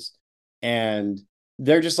otherwise, and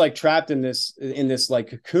they're just like trapped in this like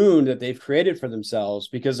cocoon that they've created for themselves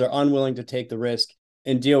because they're unwilling to take the risk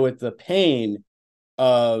and deal with the pain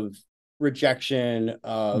of rejection,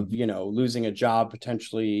 of, Mhm. losing a job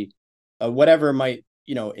potentially, whatever might,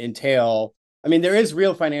 entail. I mean, there is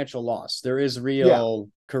real financial loss. There is Yeah, real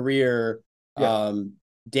career yeah,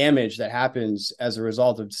 damage that happens as a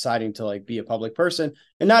result of deciding to like be a public person.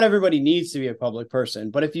 And not everybody needs to be a public person,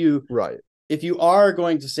 but right. if you are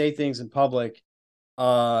going to say things in public,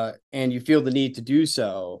 and you feel the need to do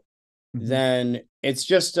so, Mhm. then it's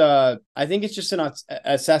just I think it's just an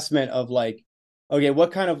assessment of like, okay,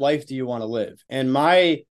 what kind of life do you want to live? And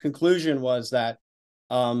my conclusion was that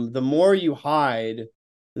the more you hide,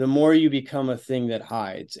 the more you become a thing that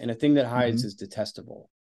hides, and a thing that hides Mhm. is detestable.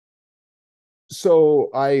 So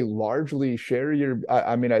I largely share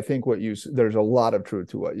I mean, I think there's a lot of truth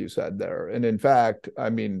to what you said there. And in fact, I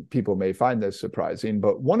mean, people may find this surprising,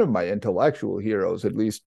 but one of my intellectual heroes, at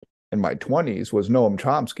least in my 20s, was Noam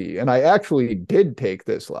Chomsky. And I actually did take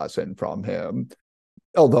this lesson from him,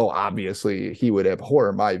 although obviously he would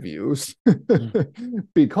abhor my views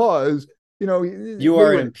because, You they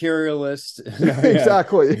are an were imperialist. No, yeah.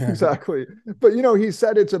 exactly, exactly. But he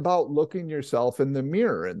said it's about looking yourself in the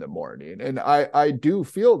mirror in the morning, and I do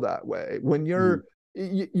feel that way. When Mhm.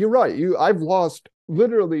 you're right. I've lost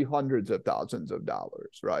literally hundreds of thousands of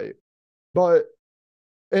dollars, right? But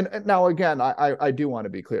and now again, I do want to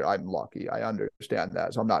be clear. I'm lucky. I understand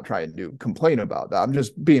that, so I'm not trying to complain about that. I'm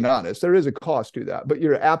just being honest. There is a cost to that, but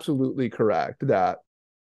you're absolutely correct that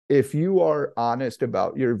if you are honest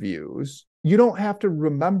about your views, you don't have to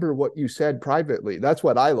remember what you said privately. That's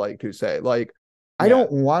what I like to say. Like, I Yeah.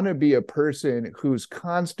 don't want to be a person who's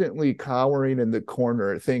constantly cowering in the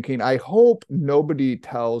corner thinking, I hope nobody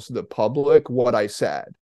tells the public what I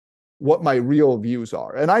said, what my real views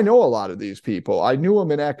are. And I know a lot of these people. I knew them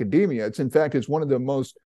in academia. In fact, it's one of the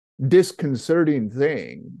most disconcerting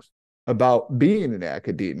things about being in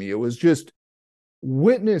academia was just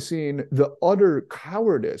witnessing the utter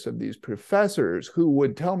cowardice of these professors who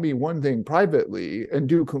would tell me one thing privately and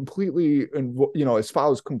do completely and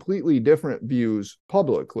espouse completely different views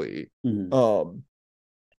publicly. Mhm. Um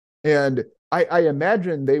and I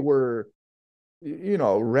imagine they were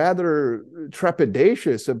rather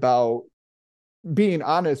trepidatious about being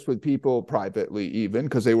honest with people privately, even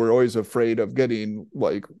because they were always afraid of getting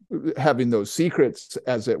like having those secrets,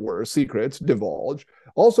 as it were, secrets divulged.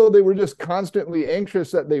 Also, they were just constantly anxious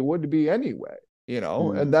that they would be anyway, and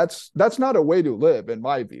Mhm. that's not a way to live, in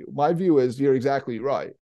my view. My view is you're exactly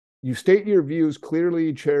right. You state your views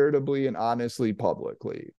clearly, charitably, and honestly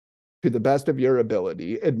publicly to the best of your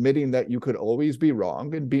ability, admitting that you could always be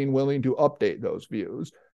wrong and being willing to update those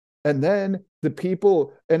views. And then the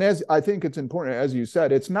people, and as I think it's important, as you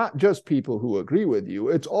said, it's not just people who agree with you,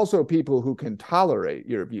 it's also people who can tolerate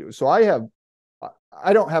your views. So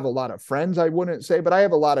I don't have a lot of friends, I wouldn't say, but I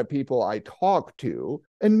have a lot of people I talk to,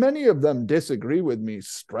 and many of them disagree with me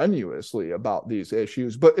strenuously about these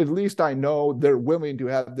issues, but at least I know they're willing to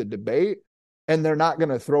have the debate and they're not going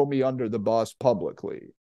to throw me under the bus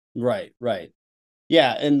publicly. Right, right.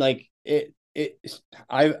 Yeah, and like yeah,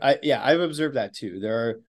 I've observed that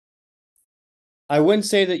too. I wouldn't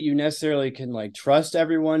say that you necessarily can like trust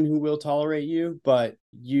everyone who will tolerate you, but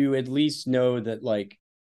you at least know that like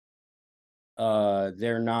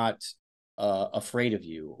they're not afraid of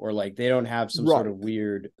you, or like they don't have some sort of Right.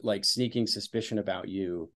 weird like sneaking suspicion about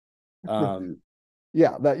you. Um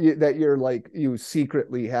Yeah, that you're like you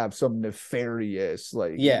secretly have some nefarious,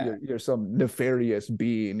 like yeah, you're some nefarious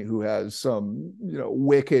being who has some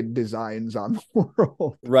wicked designs on the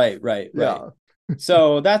world. right, right, right. Yeah,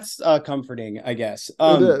 So that's comforting, I guess.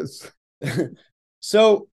 it is.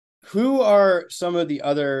 So who are some of the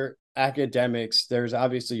other academics? There's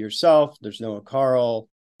obviously yourself, there's Noah Carl,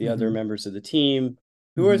 the other Hmm. members of the team.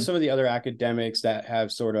 Who are Hmm. some of the other academics that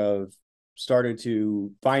have sort of started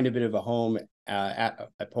to find a bit of a home at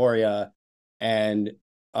Aporia? And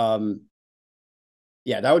um,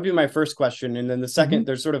 yeah, that would be my first question. And then the Hmm. second,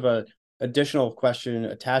 there's sort of a additional question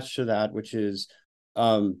attached to that, which is,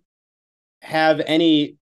 um, have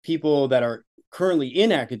any people that are currently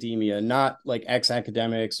in academia, not like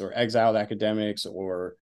ex-academics or exiled academics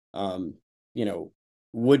or um, you know,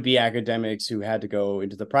 would-be academics who had to go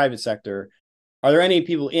into the private sector, are there any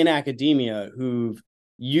people in academia who've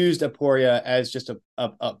used Aporia as just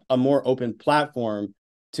a more open platform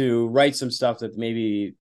to write some stuff that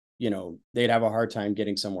maybe, they'd have a hard time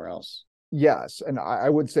getting somewhere else? Yes, and I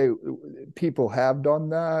would say people have done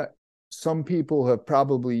that. some people have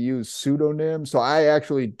probably used pseudonyms. So I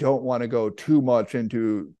actually don't want to go too much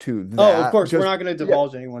into Oh, of that. course, we're Just not going to yeah.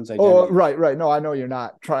 divulge anyone's Oh, identity. right. No, I know you're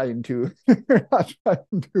not trying to you're not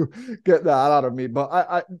trying to get that out of me, but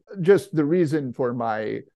I just the reason for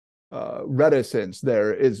my reticence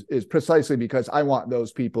there is precisely because I want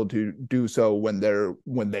those people to do so when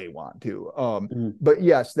they want to. Mhm. But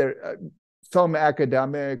yes, there some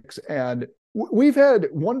academics, and we've had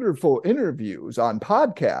wonderful interviews on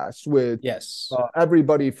podcasts with Yes.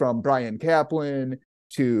 everybody from Brian Kaplan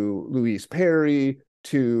to Louise Perry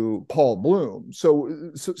to Paul Bloom.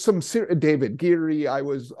 So some David Geary I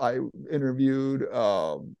interviewed,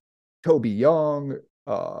 Toby Young,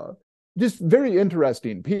 just very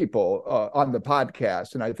interesting people on the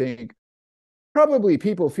podcast. And I think probably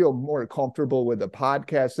people feel more comfortable with a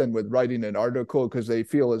podcast than with writing an article because they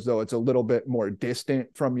feel as though it's a little bit more distant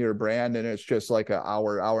from your brand and it's just like an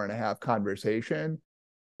hour and a half conversation.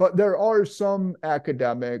 But there are some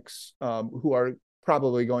academics who are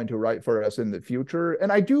probably going to write for us in the future.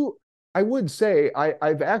 And I would say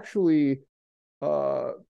I've actually,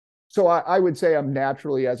 so I would say I'm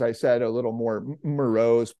naturally, as I said, a little more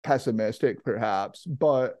morose, pessimistic perhaps,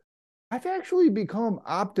 but I've actually become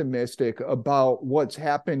optimistic about what's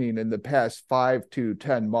happening in the past 5 to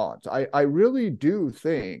 10 months. I really do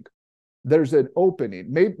think there's an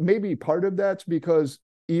opening. Maybe part of that's because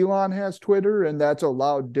Elon has Twitter and that's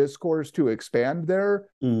allowed discourse to expand there.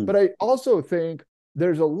 Mm. But I also think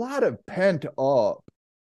there's a lot of pent up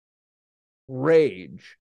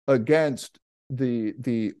rage against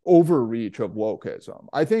the overreach of wokeism.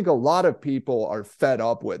 I think a lot of people are fed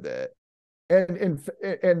up with it.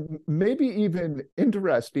 And maybe even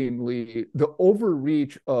interestingly, the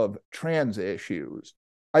overreach of trans issues.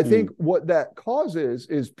 I think Mm. what that causes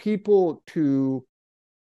is people to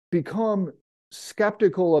become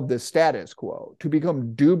skeptical of the status quo, to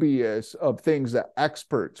become dubious of things that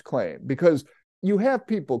experts claim, because you have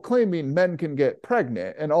people claiming men can get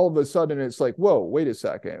pregnant, and all of a sudden it's like, whoa, wait a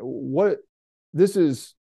second, what? This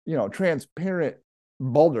is, transparent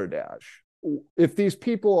balderdash. If these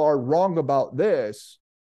people are wrong about this,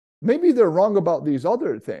 maybe they're wrong about these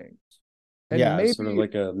other things. And Yeah, sort of maybe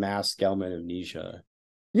like a mass Gelman amnesia.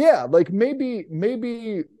 yeah, like maybe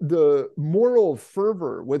the moral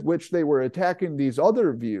fervor with which they were attacking these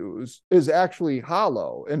other views is actually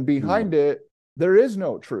hollow, and Mm. behind it there is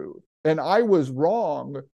no truth. And I was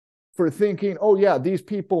wrong for thinking, oh yeah, these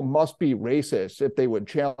people must be racist if they would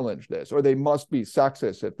challenge this, or they must be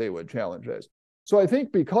sexist if they would challenge this. So I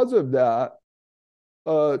think because of that,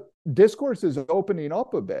 uh, discourse is opening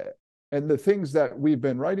up a bit. And the things that we've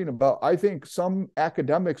been writing about, I think some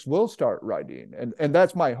academics will start writing, and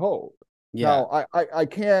that's my hope. Yeah. Now, I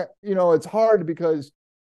can't, it's hard because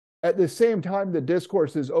at the same time the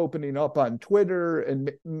discourse is opening up on Twitter,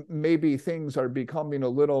 and maybe things are becoming a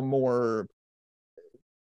little more.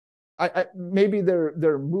 Maybe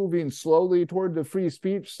they're moving slowly toward the free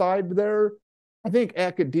speech side there. I think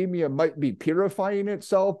academia might be purifying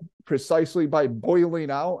itself precisely by boiling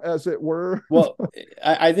out, as it were. Well,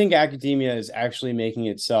 I think academia is actually making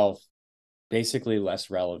itself basically less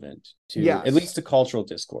relevant to at Yes. least the cultural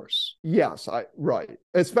discourse. Yes, right.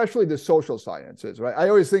 Especially the social sciences, right? I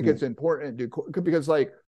always think Mm. it's important to because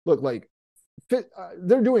like look, like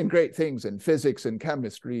they're doing great things in physics and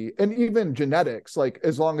chemistry and even genetics, like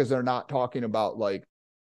as long as they're not talking about like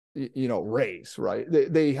race, right?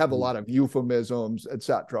 They have a Mm. lot of euphemisms,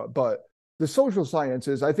 etc. But the social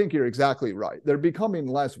sciences, I think you're exactly right. They're becoming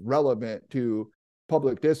less relevant to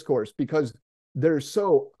public discourse because they're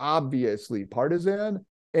so obviously partisan,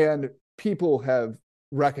 and people have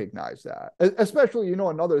recognized that. Especially,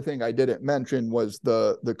 another thing I didn't mention was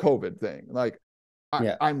the COVID thing. Like,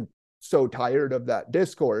 Yeah. I'm so tired of that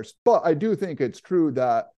discourse, but I do think it's true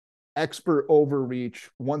that expert overreach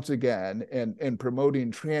once again and promoting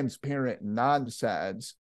transparent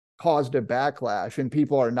nonsense caused a backlash, and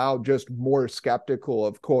people are now just more skeptical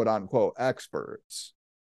of quote unquote experts.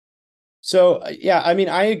 So yeah, I mean,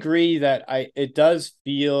 I agree that it does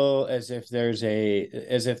feel as if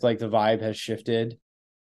as if like the vibe has shifted,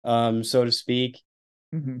 so to speak.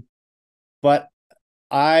 Mm-hmm. But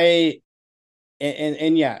I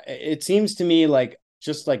and yeah, it seems to me like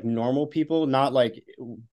just like normal people, not like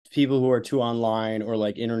people who are too online or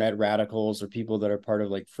like internet radicals or people that are part of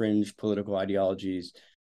like fringe political ideologies,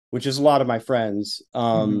 which is a lot of my friends.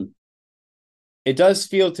 Mm-hmm. It does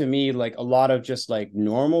feel to me like a lot of just like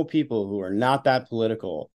normal people who are not that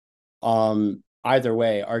political, either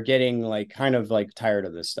way, are getting like kind of like tired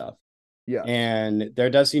of this stuff. Yes. And there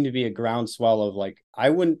does seem to be a groundswell of like, I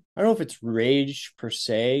don't know if it's rage per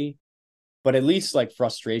se, but at least like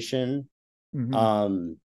frustration. Mm-hmm.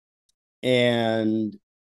 Um, And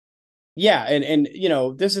yeah, and you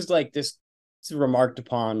know, this is like this is remarked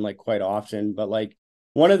upon like quite often, but like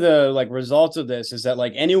one of the like results of this is that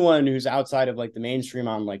like anyone who's outside of like the mainstream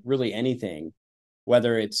on like really anything,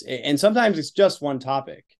 whether it's, and sometimes it's just one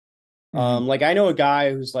topic. Mm-hmm. Like I know a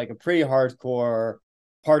guy who's like a pretty hardcore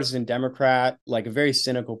partisan Democrat, like a very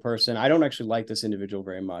cynical person. I don't actually like this individual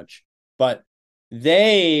very much, but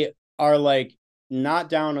they are like not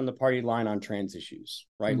down on the party line on trans issues,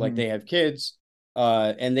 right? Like Mm-hmm. they have kids,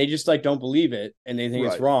 and they just like don't believe it and they think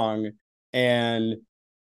it's Right. wrong. And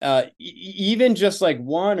even just like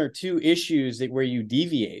one or two issues that where you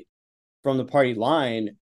deviate from the party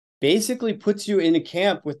line basically puts you in a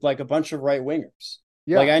camp with like a bunch of right wingers.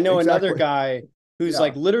 Like Yeah, I know another exactly. guy who's Yeah.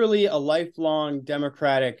 like literally a lifelong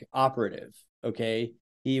Democratic operative. Okay.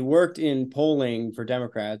 He worked in polling for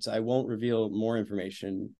Democrats. I won't reveal more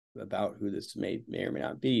information about who this may or may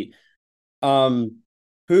not be. Um,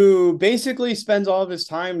 who basically spends all of his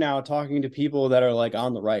time now talking to people that are like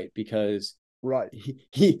on the right because Right.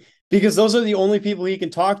 he because those are the only people he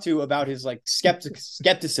can talk to about his like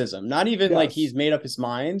skepticism. Not even like he's Yes. made up his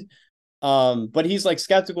mind, but he's like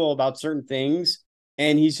skeptical about certain things,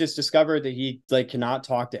 and he's just discovered that he like cannot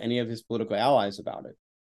talk to any of his political allies about it.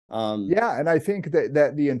 Yeah, and I think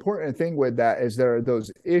that the important thing with that is there are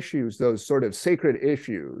those issues, those sort of sacred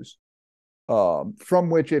issues, from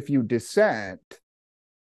which if you dissent,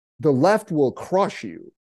 the left will crush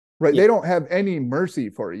you, right? Yeah, They don't have any mercy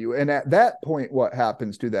for you. And at that point, what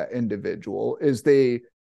happens to that individual is they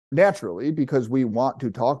naturally, because we want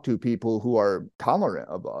to talk to people who are tolerant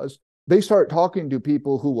of us, they start talking to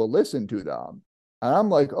people who will listen to them. And I'm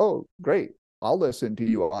like, oh, great. I'll listen to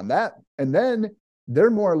you on that. And then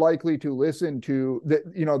they're more likely to listen to that,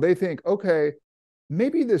 they think, okay,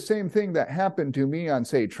 maybe the same thing that happened to me on,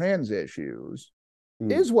 say, trans issues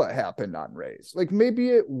mm. is what happened on race. Like maybe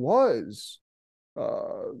it was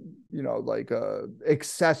uh like a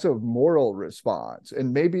excessive moral response,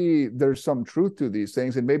 and maybe there's some truth to these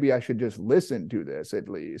things, and maybe I should just listen to this at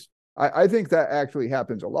least. I think that actually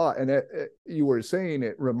happens a lot, and you were saying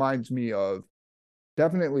it reminds me of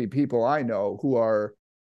definitely people I know who are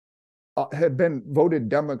have been voted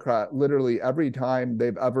Democrat literally every time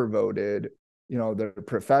they've ever voted. They're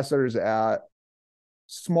professors at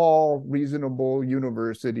small, reasonable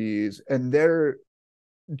universities, and they're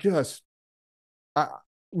just uh,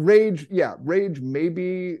 rage. Yeah, rage.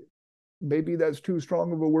 Maybe that's too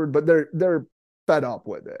strong of a word, but they're fed up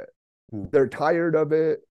with it. Mm. They're tired of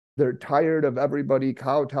it. They're tired of everybody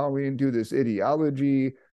kowtowing to this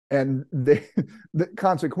ideology, and they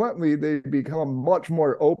consequently they become much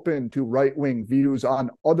more open to right wing views on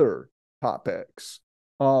other topics.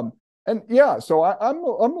 And yeah, so I'm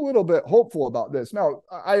a little bit hopeful about this. Now,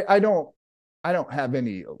 I don't have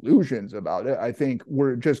any illusions about it. I think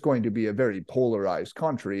we're just going to be a very polarized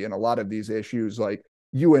country, and a lot of these issues, like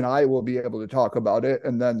you and I will be able to talk about it,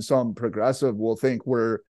 and then some progressive will think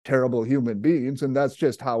we're terrible human beings, and that's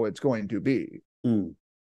just how it's going to be. Mm.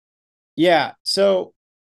 Yeah. So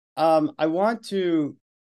I want to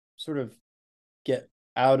sort of get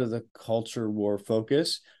out of the culture war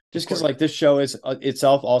focus Of just because course. like this show is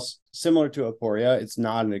itself also similar to Aporia. It's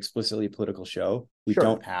not an explicitly political show. We Sure.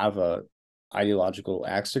 don't have a ideological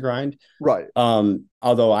axe to grind. Right.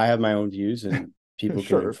 Although I have my own views and people can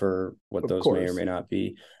Sure. infer what Of those may or course. may not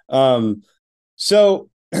be. So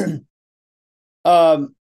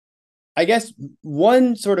um I guess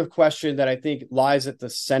one sort of question that I think lies at the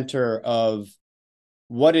center of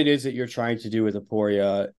what it is that you're trying to do with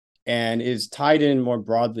Aporia and is tied in more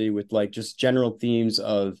broadly with like just general themes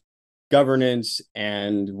of governance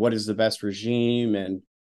and what is the best regime and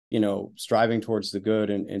striving towards the good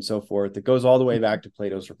and so forth, that goes all the way back to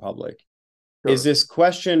Plato's Republic, is Sure. this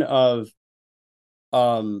question of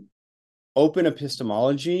um open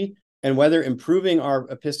epistemology and whether improving our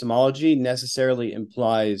epistemology necessarily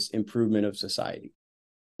implies improvement of society,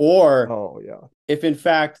 or Oh, yeah. if in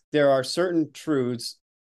fact there are certain truths,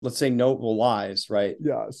 let's say notable lies, right,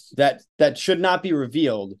 Yes. that should not be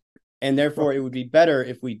revealed, and therefore Right. it would be better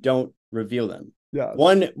if we don't reveal them. Yes.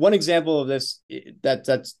 One example of this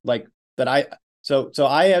that's like that I so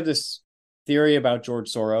I have this theory about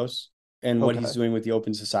George Soros and what he's Okay. doing with the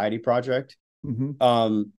Open Society Project, Mm-hmm.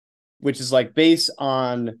 um, which is like based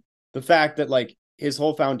on the fact that like his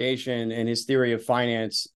whole foundation and his theory of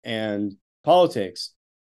finance and politics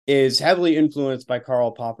is heavily influenced by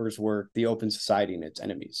Karl Popper's work, The Open Society and Its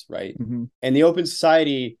Enemies, right? Mm-hmm. And The Open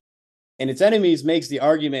Society and Its Enemies makes the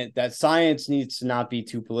argument that science needs to not be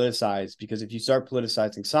too politicized, because if you start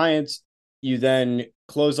politicizing science, you then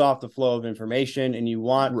close off the flow of information, and you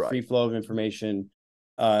want Right. free flow of information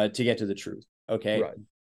to get to the truth. Okay. Right.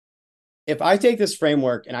 if I take this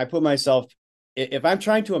framework and I put myself, if I'm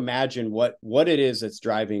trying to imagine what it is that's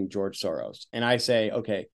driving George Soros, and I say,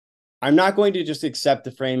 okay, I'm not going to just accept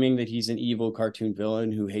the framing that he's an evil cartoon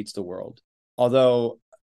villain who hates the world, although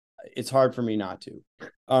it's hard for me not to.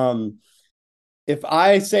 If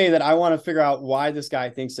I say that I want to figure out why this guy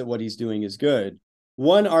thinks that what he's doing is good,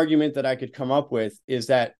 one argument that I could come up with is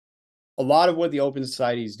that a lot of what the Open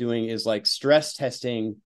Society is doing is like stress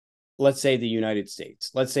testing, let's say the United States,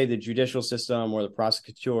 let's say the judicial system or the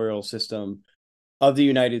prosecutorial system of the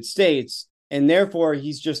United States. And therefore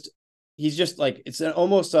he's just like, it's an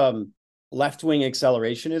almost left-wing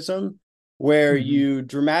accelerationism where you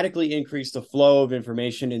dramatically increase the flow of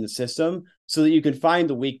information in the system so that you can find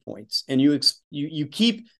the weak points, and you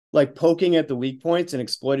keep like poking at the weak points and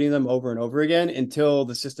exploiting them over and over again until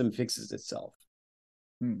the system fixes itself.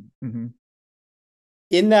 Mm-hmm.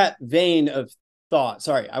 In that vein of thought,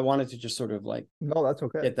 sorry, I wanted to just sort of like, no, that's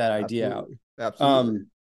okay, get that idea Absolutely. out. Absolutely.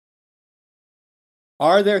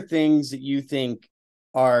 Are there things that you think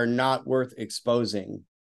are not worth exposing?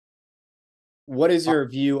 What is your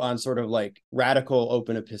view on sort of like radical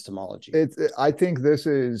open epistemology? I think this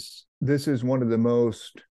is one of the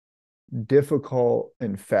most difficult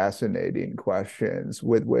and fascinating questions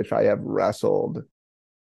with which I have wrestled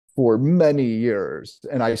for many years,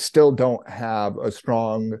 and I still don't have a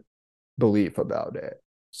strong belief about it.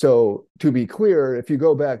 So to be clear, if you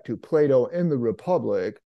go back to Plato in the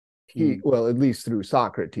Republic, well, at least through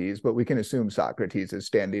Socrates, but we can assume Socrates is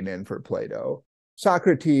standing in for Plato.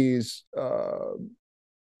 Socrates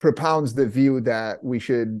propounds the view that we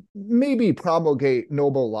should maybe promulgate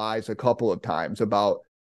noble lies a couple of times about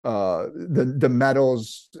the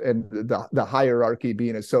metals and the hierarchy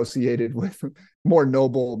being associated with more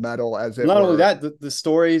noble metal, as it Not were. only that, the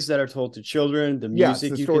stories that are told to children, the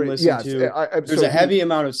music you can listen to, there's a heavy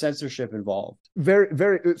amount of censorship involved.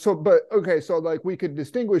 Very so, but okay, so like we could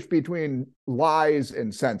distinguish between lies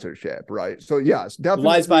and censorship, right? So yes, definitely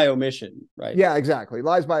lies by omission, right? Yeah, exactly.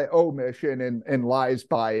 Lies by omission and lies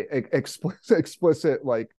by explicit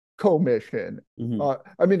like commission.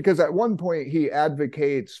 I mean, because at one point he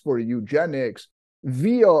advocates for eugenics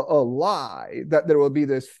via a lie that there will be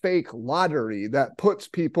this fake lottery that puts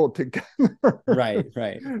people together. Right.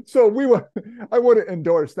 So I wouldn't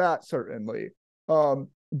endorse that, certainly.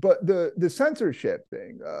 But the censorship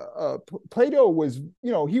thing, Plato was,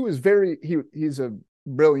 he's a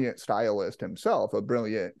brilliant stylist himself,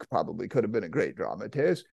 probably could have been a great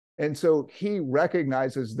dramatist. And so he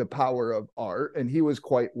recognizes the power of art, and he was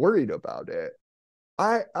quite worried about it.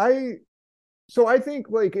 So I think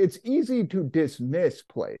like it's easy to dismiss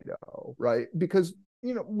Plato, right? Because,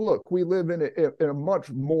 look, we live in a much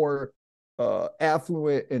more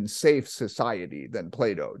affluent and safe society than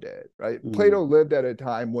Plato did, right? Plato lived at a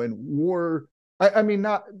time when war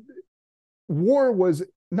was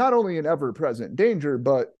not only an ever-present danger,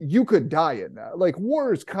 but you could die in that. Like,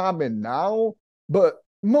 war is common now, but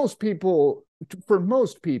for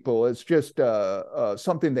most people, it's just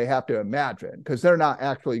something they have to imagine because they're not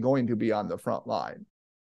actually going to be on the front line.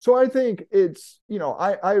 So I think it's,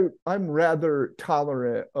 I'm rather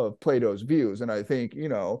tolerant of Plato's views, and I think,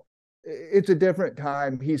 it's a different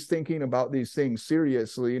time. He's thinking about these things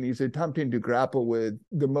seriously, and he's attempting to grapple with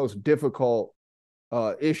the most difficult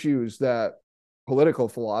issues that political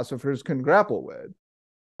philosophers can grapple with.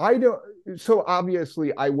 So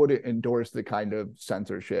obviously I wouldn't endorse the kind of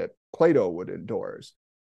censorship Plato would endorse.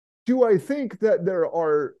 Do I think that there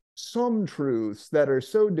are some truths that are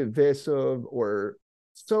so divisive or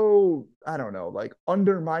so, I don't know, like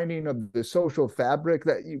undermining of the social fabric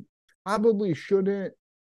that you probably shouldn't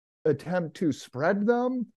attempt to spread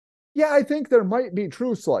them? Yeah, I think there might be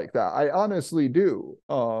truths like that. I honestly do.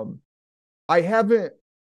 I haven't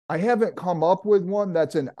come up with one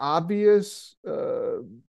that's an obvious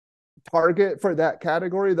target for that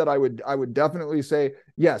category that I would definitely say,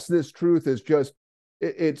 yes, this truth is just,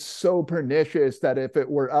 it's so pernicious that if it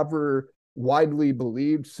were ever widely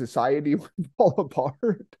believed, society would fall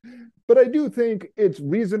apart. But I do think it's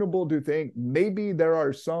reasonable to think maybe there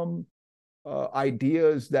are some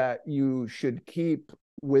ideas that you should keep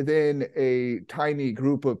within a tiny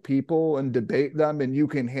group of people and debate them, and you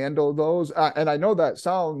can handle those. And I know that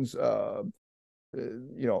sounds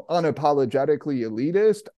unapologetically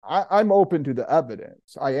elitist. I'm open to the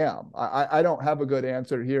evidence. I am. I don't have a good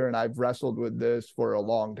answer here, and I've wrestled with this for a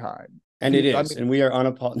long time. And it is, and we are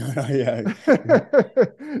unapologetic.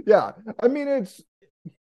 Yeah. I mean,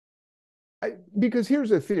 because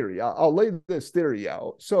here's a theory. I'll lay this theory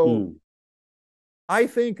out. So I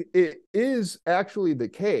think it is actually the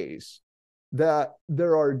case that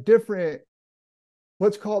there are different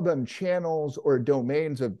let's call them channels or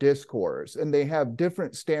domains of discourse, and they have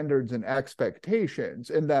different standards and expectations.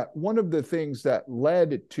 And that one of the things that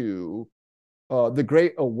led to the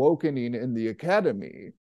great awakening in the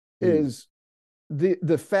academy is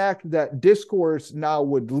the fact that discourse now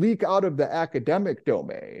would leak out of the academic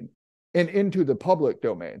domain and into the public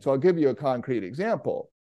domain. So I'll give you a concrete example.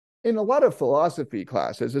 In a lot of philosophy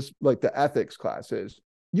classes, it's like the ethics classes,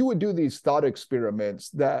 you would do these thought experiments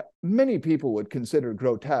that many people would consider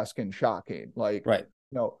grotesque and shocking. Like, Right.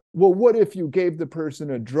 Well, what if you gave the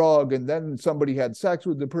person a drug and then somebody had sex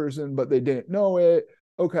with the person, but they didn't know it?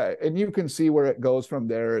 Okay. And you can see where it goes from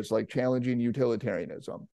there. It's like challenging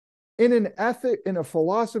utilitarianism. In a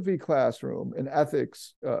philosophy classroom, an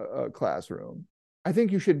ethics classroom, I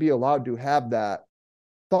think you should be allowed to have that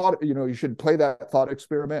thought, you should play that thought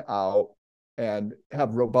experiment out and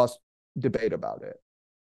have robust debate about it.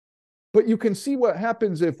 But you can see what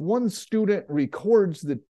happens if one student records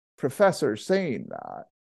the professor saying that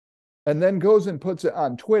and then goes and puts it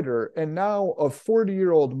on Twitter, and now a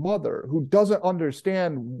 40-year-old mother who doesn't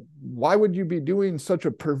understand why would you be doing such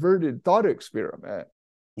a perverted thought experiment,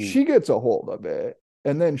 she gets a hold of it,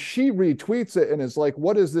 and then she retweets it and is like,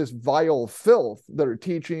 what is this vile filth they're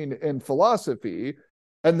teaching in philosophy?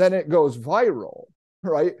 And then it goes viral,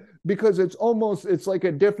 right? Because it's like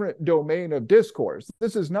a different domain of discourse.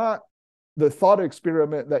 This is not the thought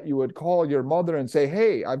experiment that you would call your mother and say,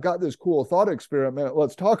 hey, I've got this cool thought experiment,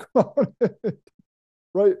 let's talk about it,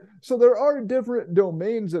 right? So there are different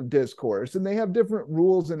domains of discourse, and they have different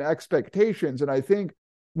rules and expectations. And I think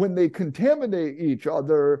when they contaminate each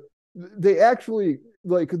other, they actually,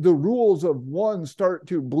 like, the rules of one start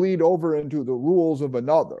to bleed over into the rules of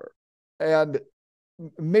another. And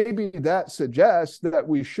maybe that suggests that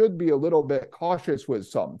we should be a little bit cautious with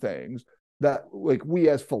some things that, like, we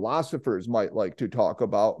as philosophers might like to talk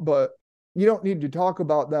about, but you don't need to talk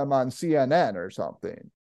about them on CNN or something.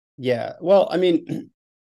 Yeah. Well, I mean,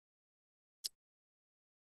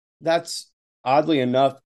 that's oddly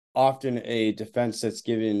enough often a defense that's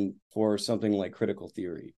given for something like critical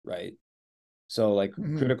theory, right? So like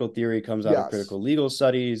critical theory comes out of critical legal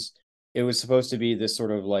studies. It was supposed to be this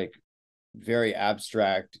sort of like very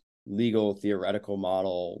abstract legal theoretical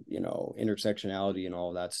model, intersectionality and all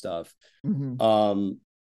of that stuff.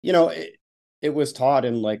 It was taught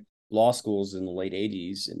in like law schools in the late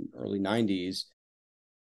 80s and early 90s.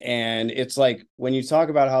 And it's like, when you talk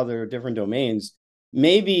about how there are different domains,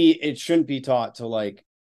 maybe it shouldn't be taught to like,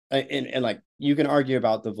 and like, you can argue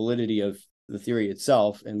about the validity of the theory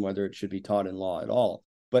itself and whether it should be taught in law at all.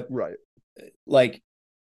 But like,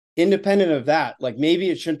 independent of that, like, maybe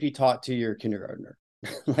it shouldn't be taught to your kindergartner.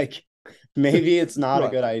 Like, maybe it's not a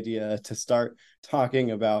good idea to start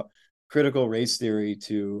talking about critical race theory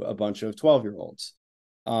to a bunch of 12-year-olds,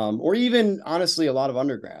 or even honestly a lot of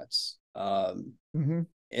undergrads.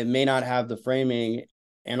 It may not have the framing.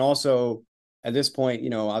 And also at this point,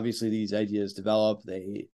 obviously these ideas develop,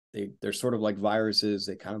 they're sort of like viruses.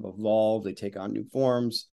 They kind of evolve, they take on new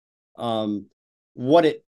forms. What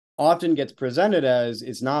it often gets presented as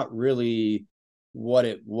is not really what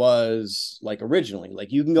it was like originally.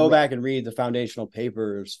 Like, you can go back and read the foundational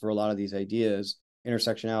papers for a lot of these ideas,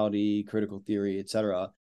 intersectionality, critical theory, etc.,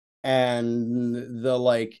 and the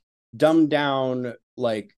like dumbed down,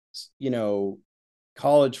 like,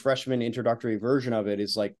 college freshman introductory version of it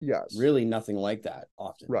is like really nothing like that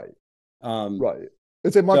often.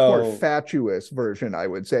 It's a much more fatuous version, I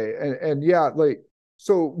would say. And yeah, like,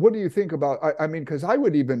 so what do you think about, I mean, because I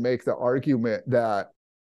would even make the argument that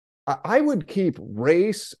I would keep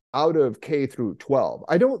race out of K through 12.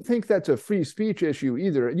 I don't think that's a free speech issue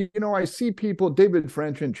either. I see people, David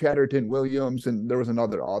French and Chatterton Williams, and there was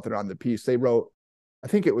another author on the piece. They wrote, I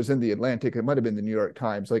think it was in the Atlantic, it might have been the New York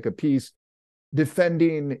Times, like a piece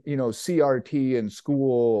defending, CRT in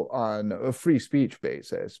school on a free speech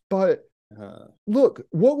basis. But look,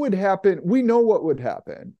 what would happen? We know what would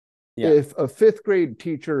happen if a fifth grade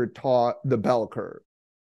teacher taught the bell curve.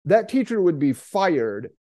 That teacher would be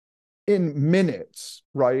fired in minutes,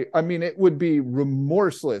 right? I mean, it would be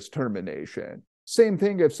remorseless termination. Same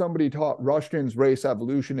thing if somebody taught Rushton's race,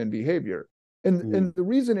 evolution, and behavior. And the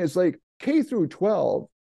reason is, like, K through 12,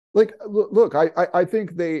 like, look, I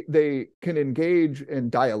think they can engage in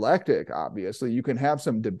dialectic. Obviously, you can have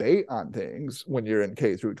some debate on things when you're in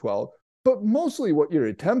K through 12, but mostly what you're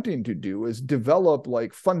attempting to do is develop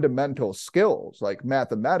like fundamental skills, like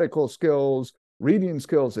mathematical skills, reading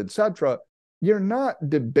skills, etc. You're not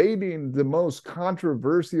debating the most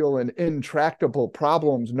controversial and intractable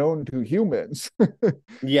problems known to humans.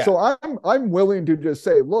 So I'm willing to just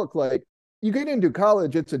say, look, like, you get into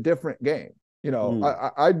college, it's a different game.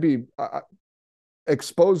 I'd be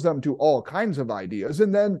expose them to all kinds of ideas.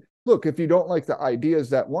 And then look, if you don't like the ideas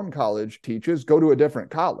that one college teaches, go to a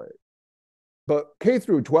different college. But K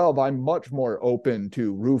through 12, I'm much more open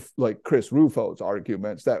to like Chris Rufo's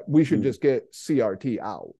arguments that we should just get CRT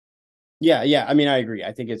out. Yeah. I mean, I agree.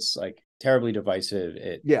 I think it's like terribly divisive.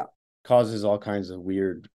 It causes all kinds of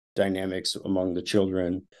weird dynamics among the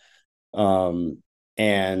children. And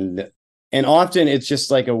often it's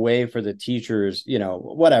just like a way for the teachers,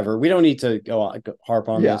 whatever. We don't need to go harp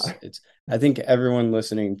on this. I think everyone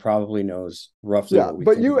listening probably knows roughly what we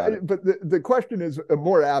think about it. But the question is a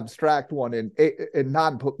more abstract one and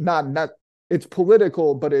it's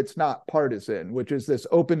political, but it's not partisan, which is this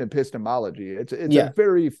open epistemology. It's a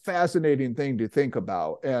very fascinating thing to think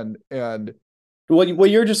about. And what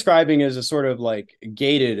you're describing is a sort of like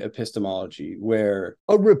gated epistemology, where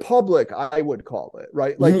a republic, I would call it,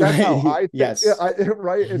 right? Like that's how I think. Yes.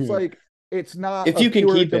 Right. It's like, it's not if you can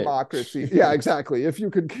keep democracy. Yeah, exactly. If you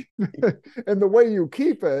can keep it. And the way you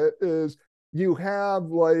keep it is you have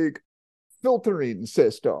like filtering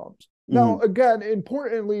systems. Now, again,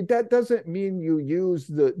 importantly, that doesn't mean you use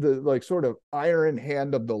the like sort of iron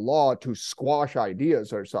hand of the law to squash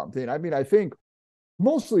ideas or something. I mean, I think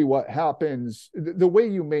mostly what happens, the way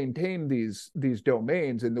you maintain these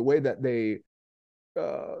domains and the way that they,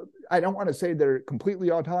 I don't want to say they're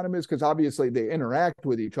completely autonomous because obviously they interact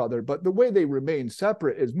with each other, but the way they remain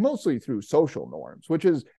separate is mostly through social norms, which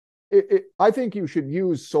is, I think you should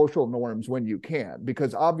use social norms when you can,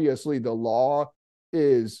 because obviously the law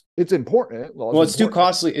it's important. It's too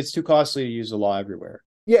costly. It's too costly to use the law everywhere.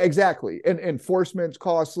 Yeah, exactly. And enforcement's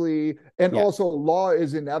costly. And also law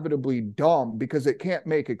is inevitably dumb because it can't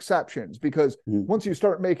make exceptions, because once you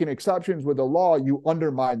start making exceptions with a law, you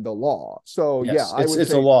undermine the law. So I would say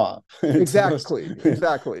it's a law. Exactly.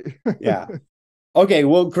 Yeah. Okay.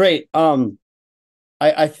 Well, great.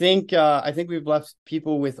 I think we've left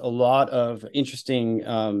people with a lot of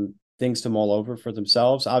interesting things to mull over for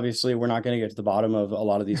themselves. Obviously, we're not going to get to the bottom of a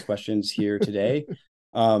lot of these questions here today.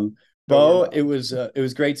 Bo, it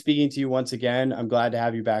was great speaking to you once again. I'm glad to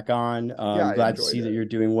have you back on. I'm glad to see that you're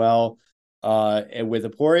doing well and with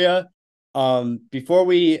Aporia. Before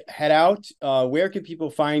we head out, where can people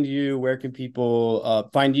find you? Where can people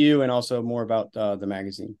find you, and also more about the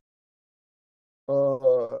magazine?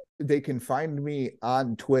 They can find me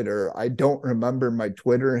on Twitter. I don't remember my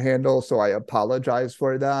Twitter handle, so I apologize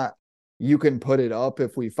for that. You can put it up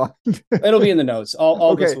if we find it. It'll be in the notes.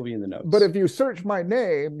 All this will be in the notes. But if you search my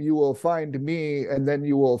name, you will find me, and then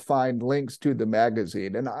you will find links to the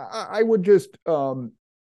magazine. And I would just I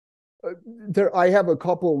have a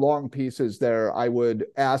couple long pieces there. I would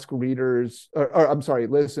ask readers, or I'm sorry,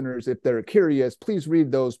 listeners, if they're curious, please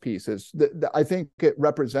read those pieces. I think it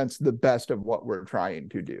represents the best of what we're trying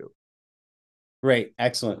to do. Great.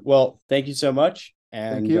 Excellent. Well, thank you so much.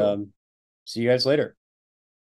 And thank you. See you guys later.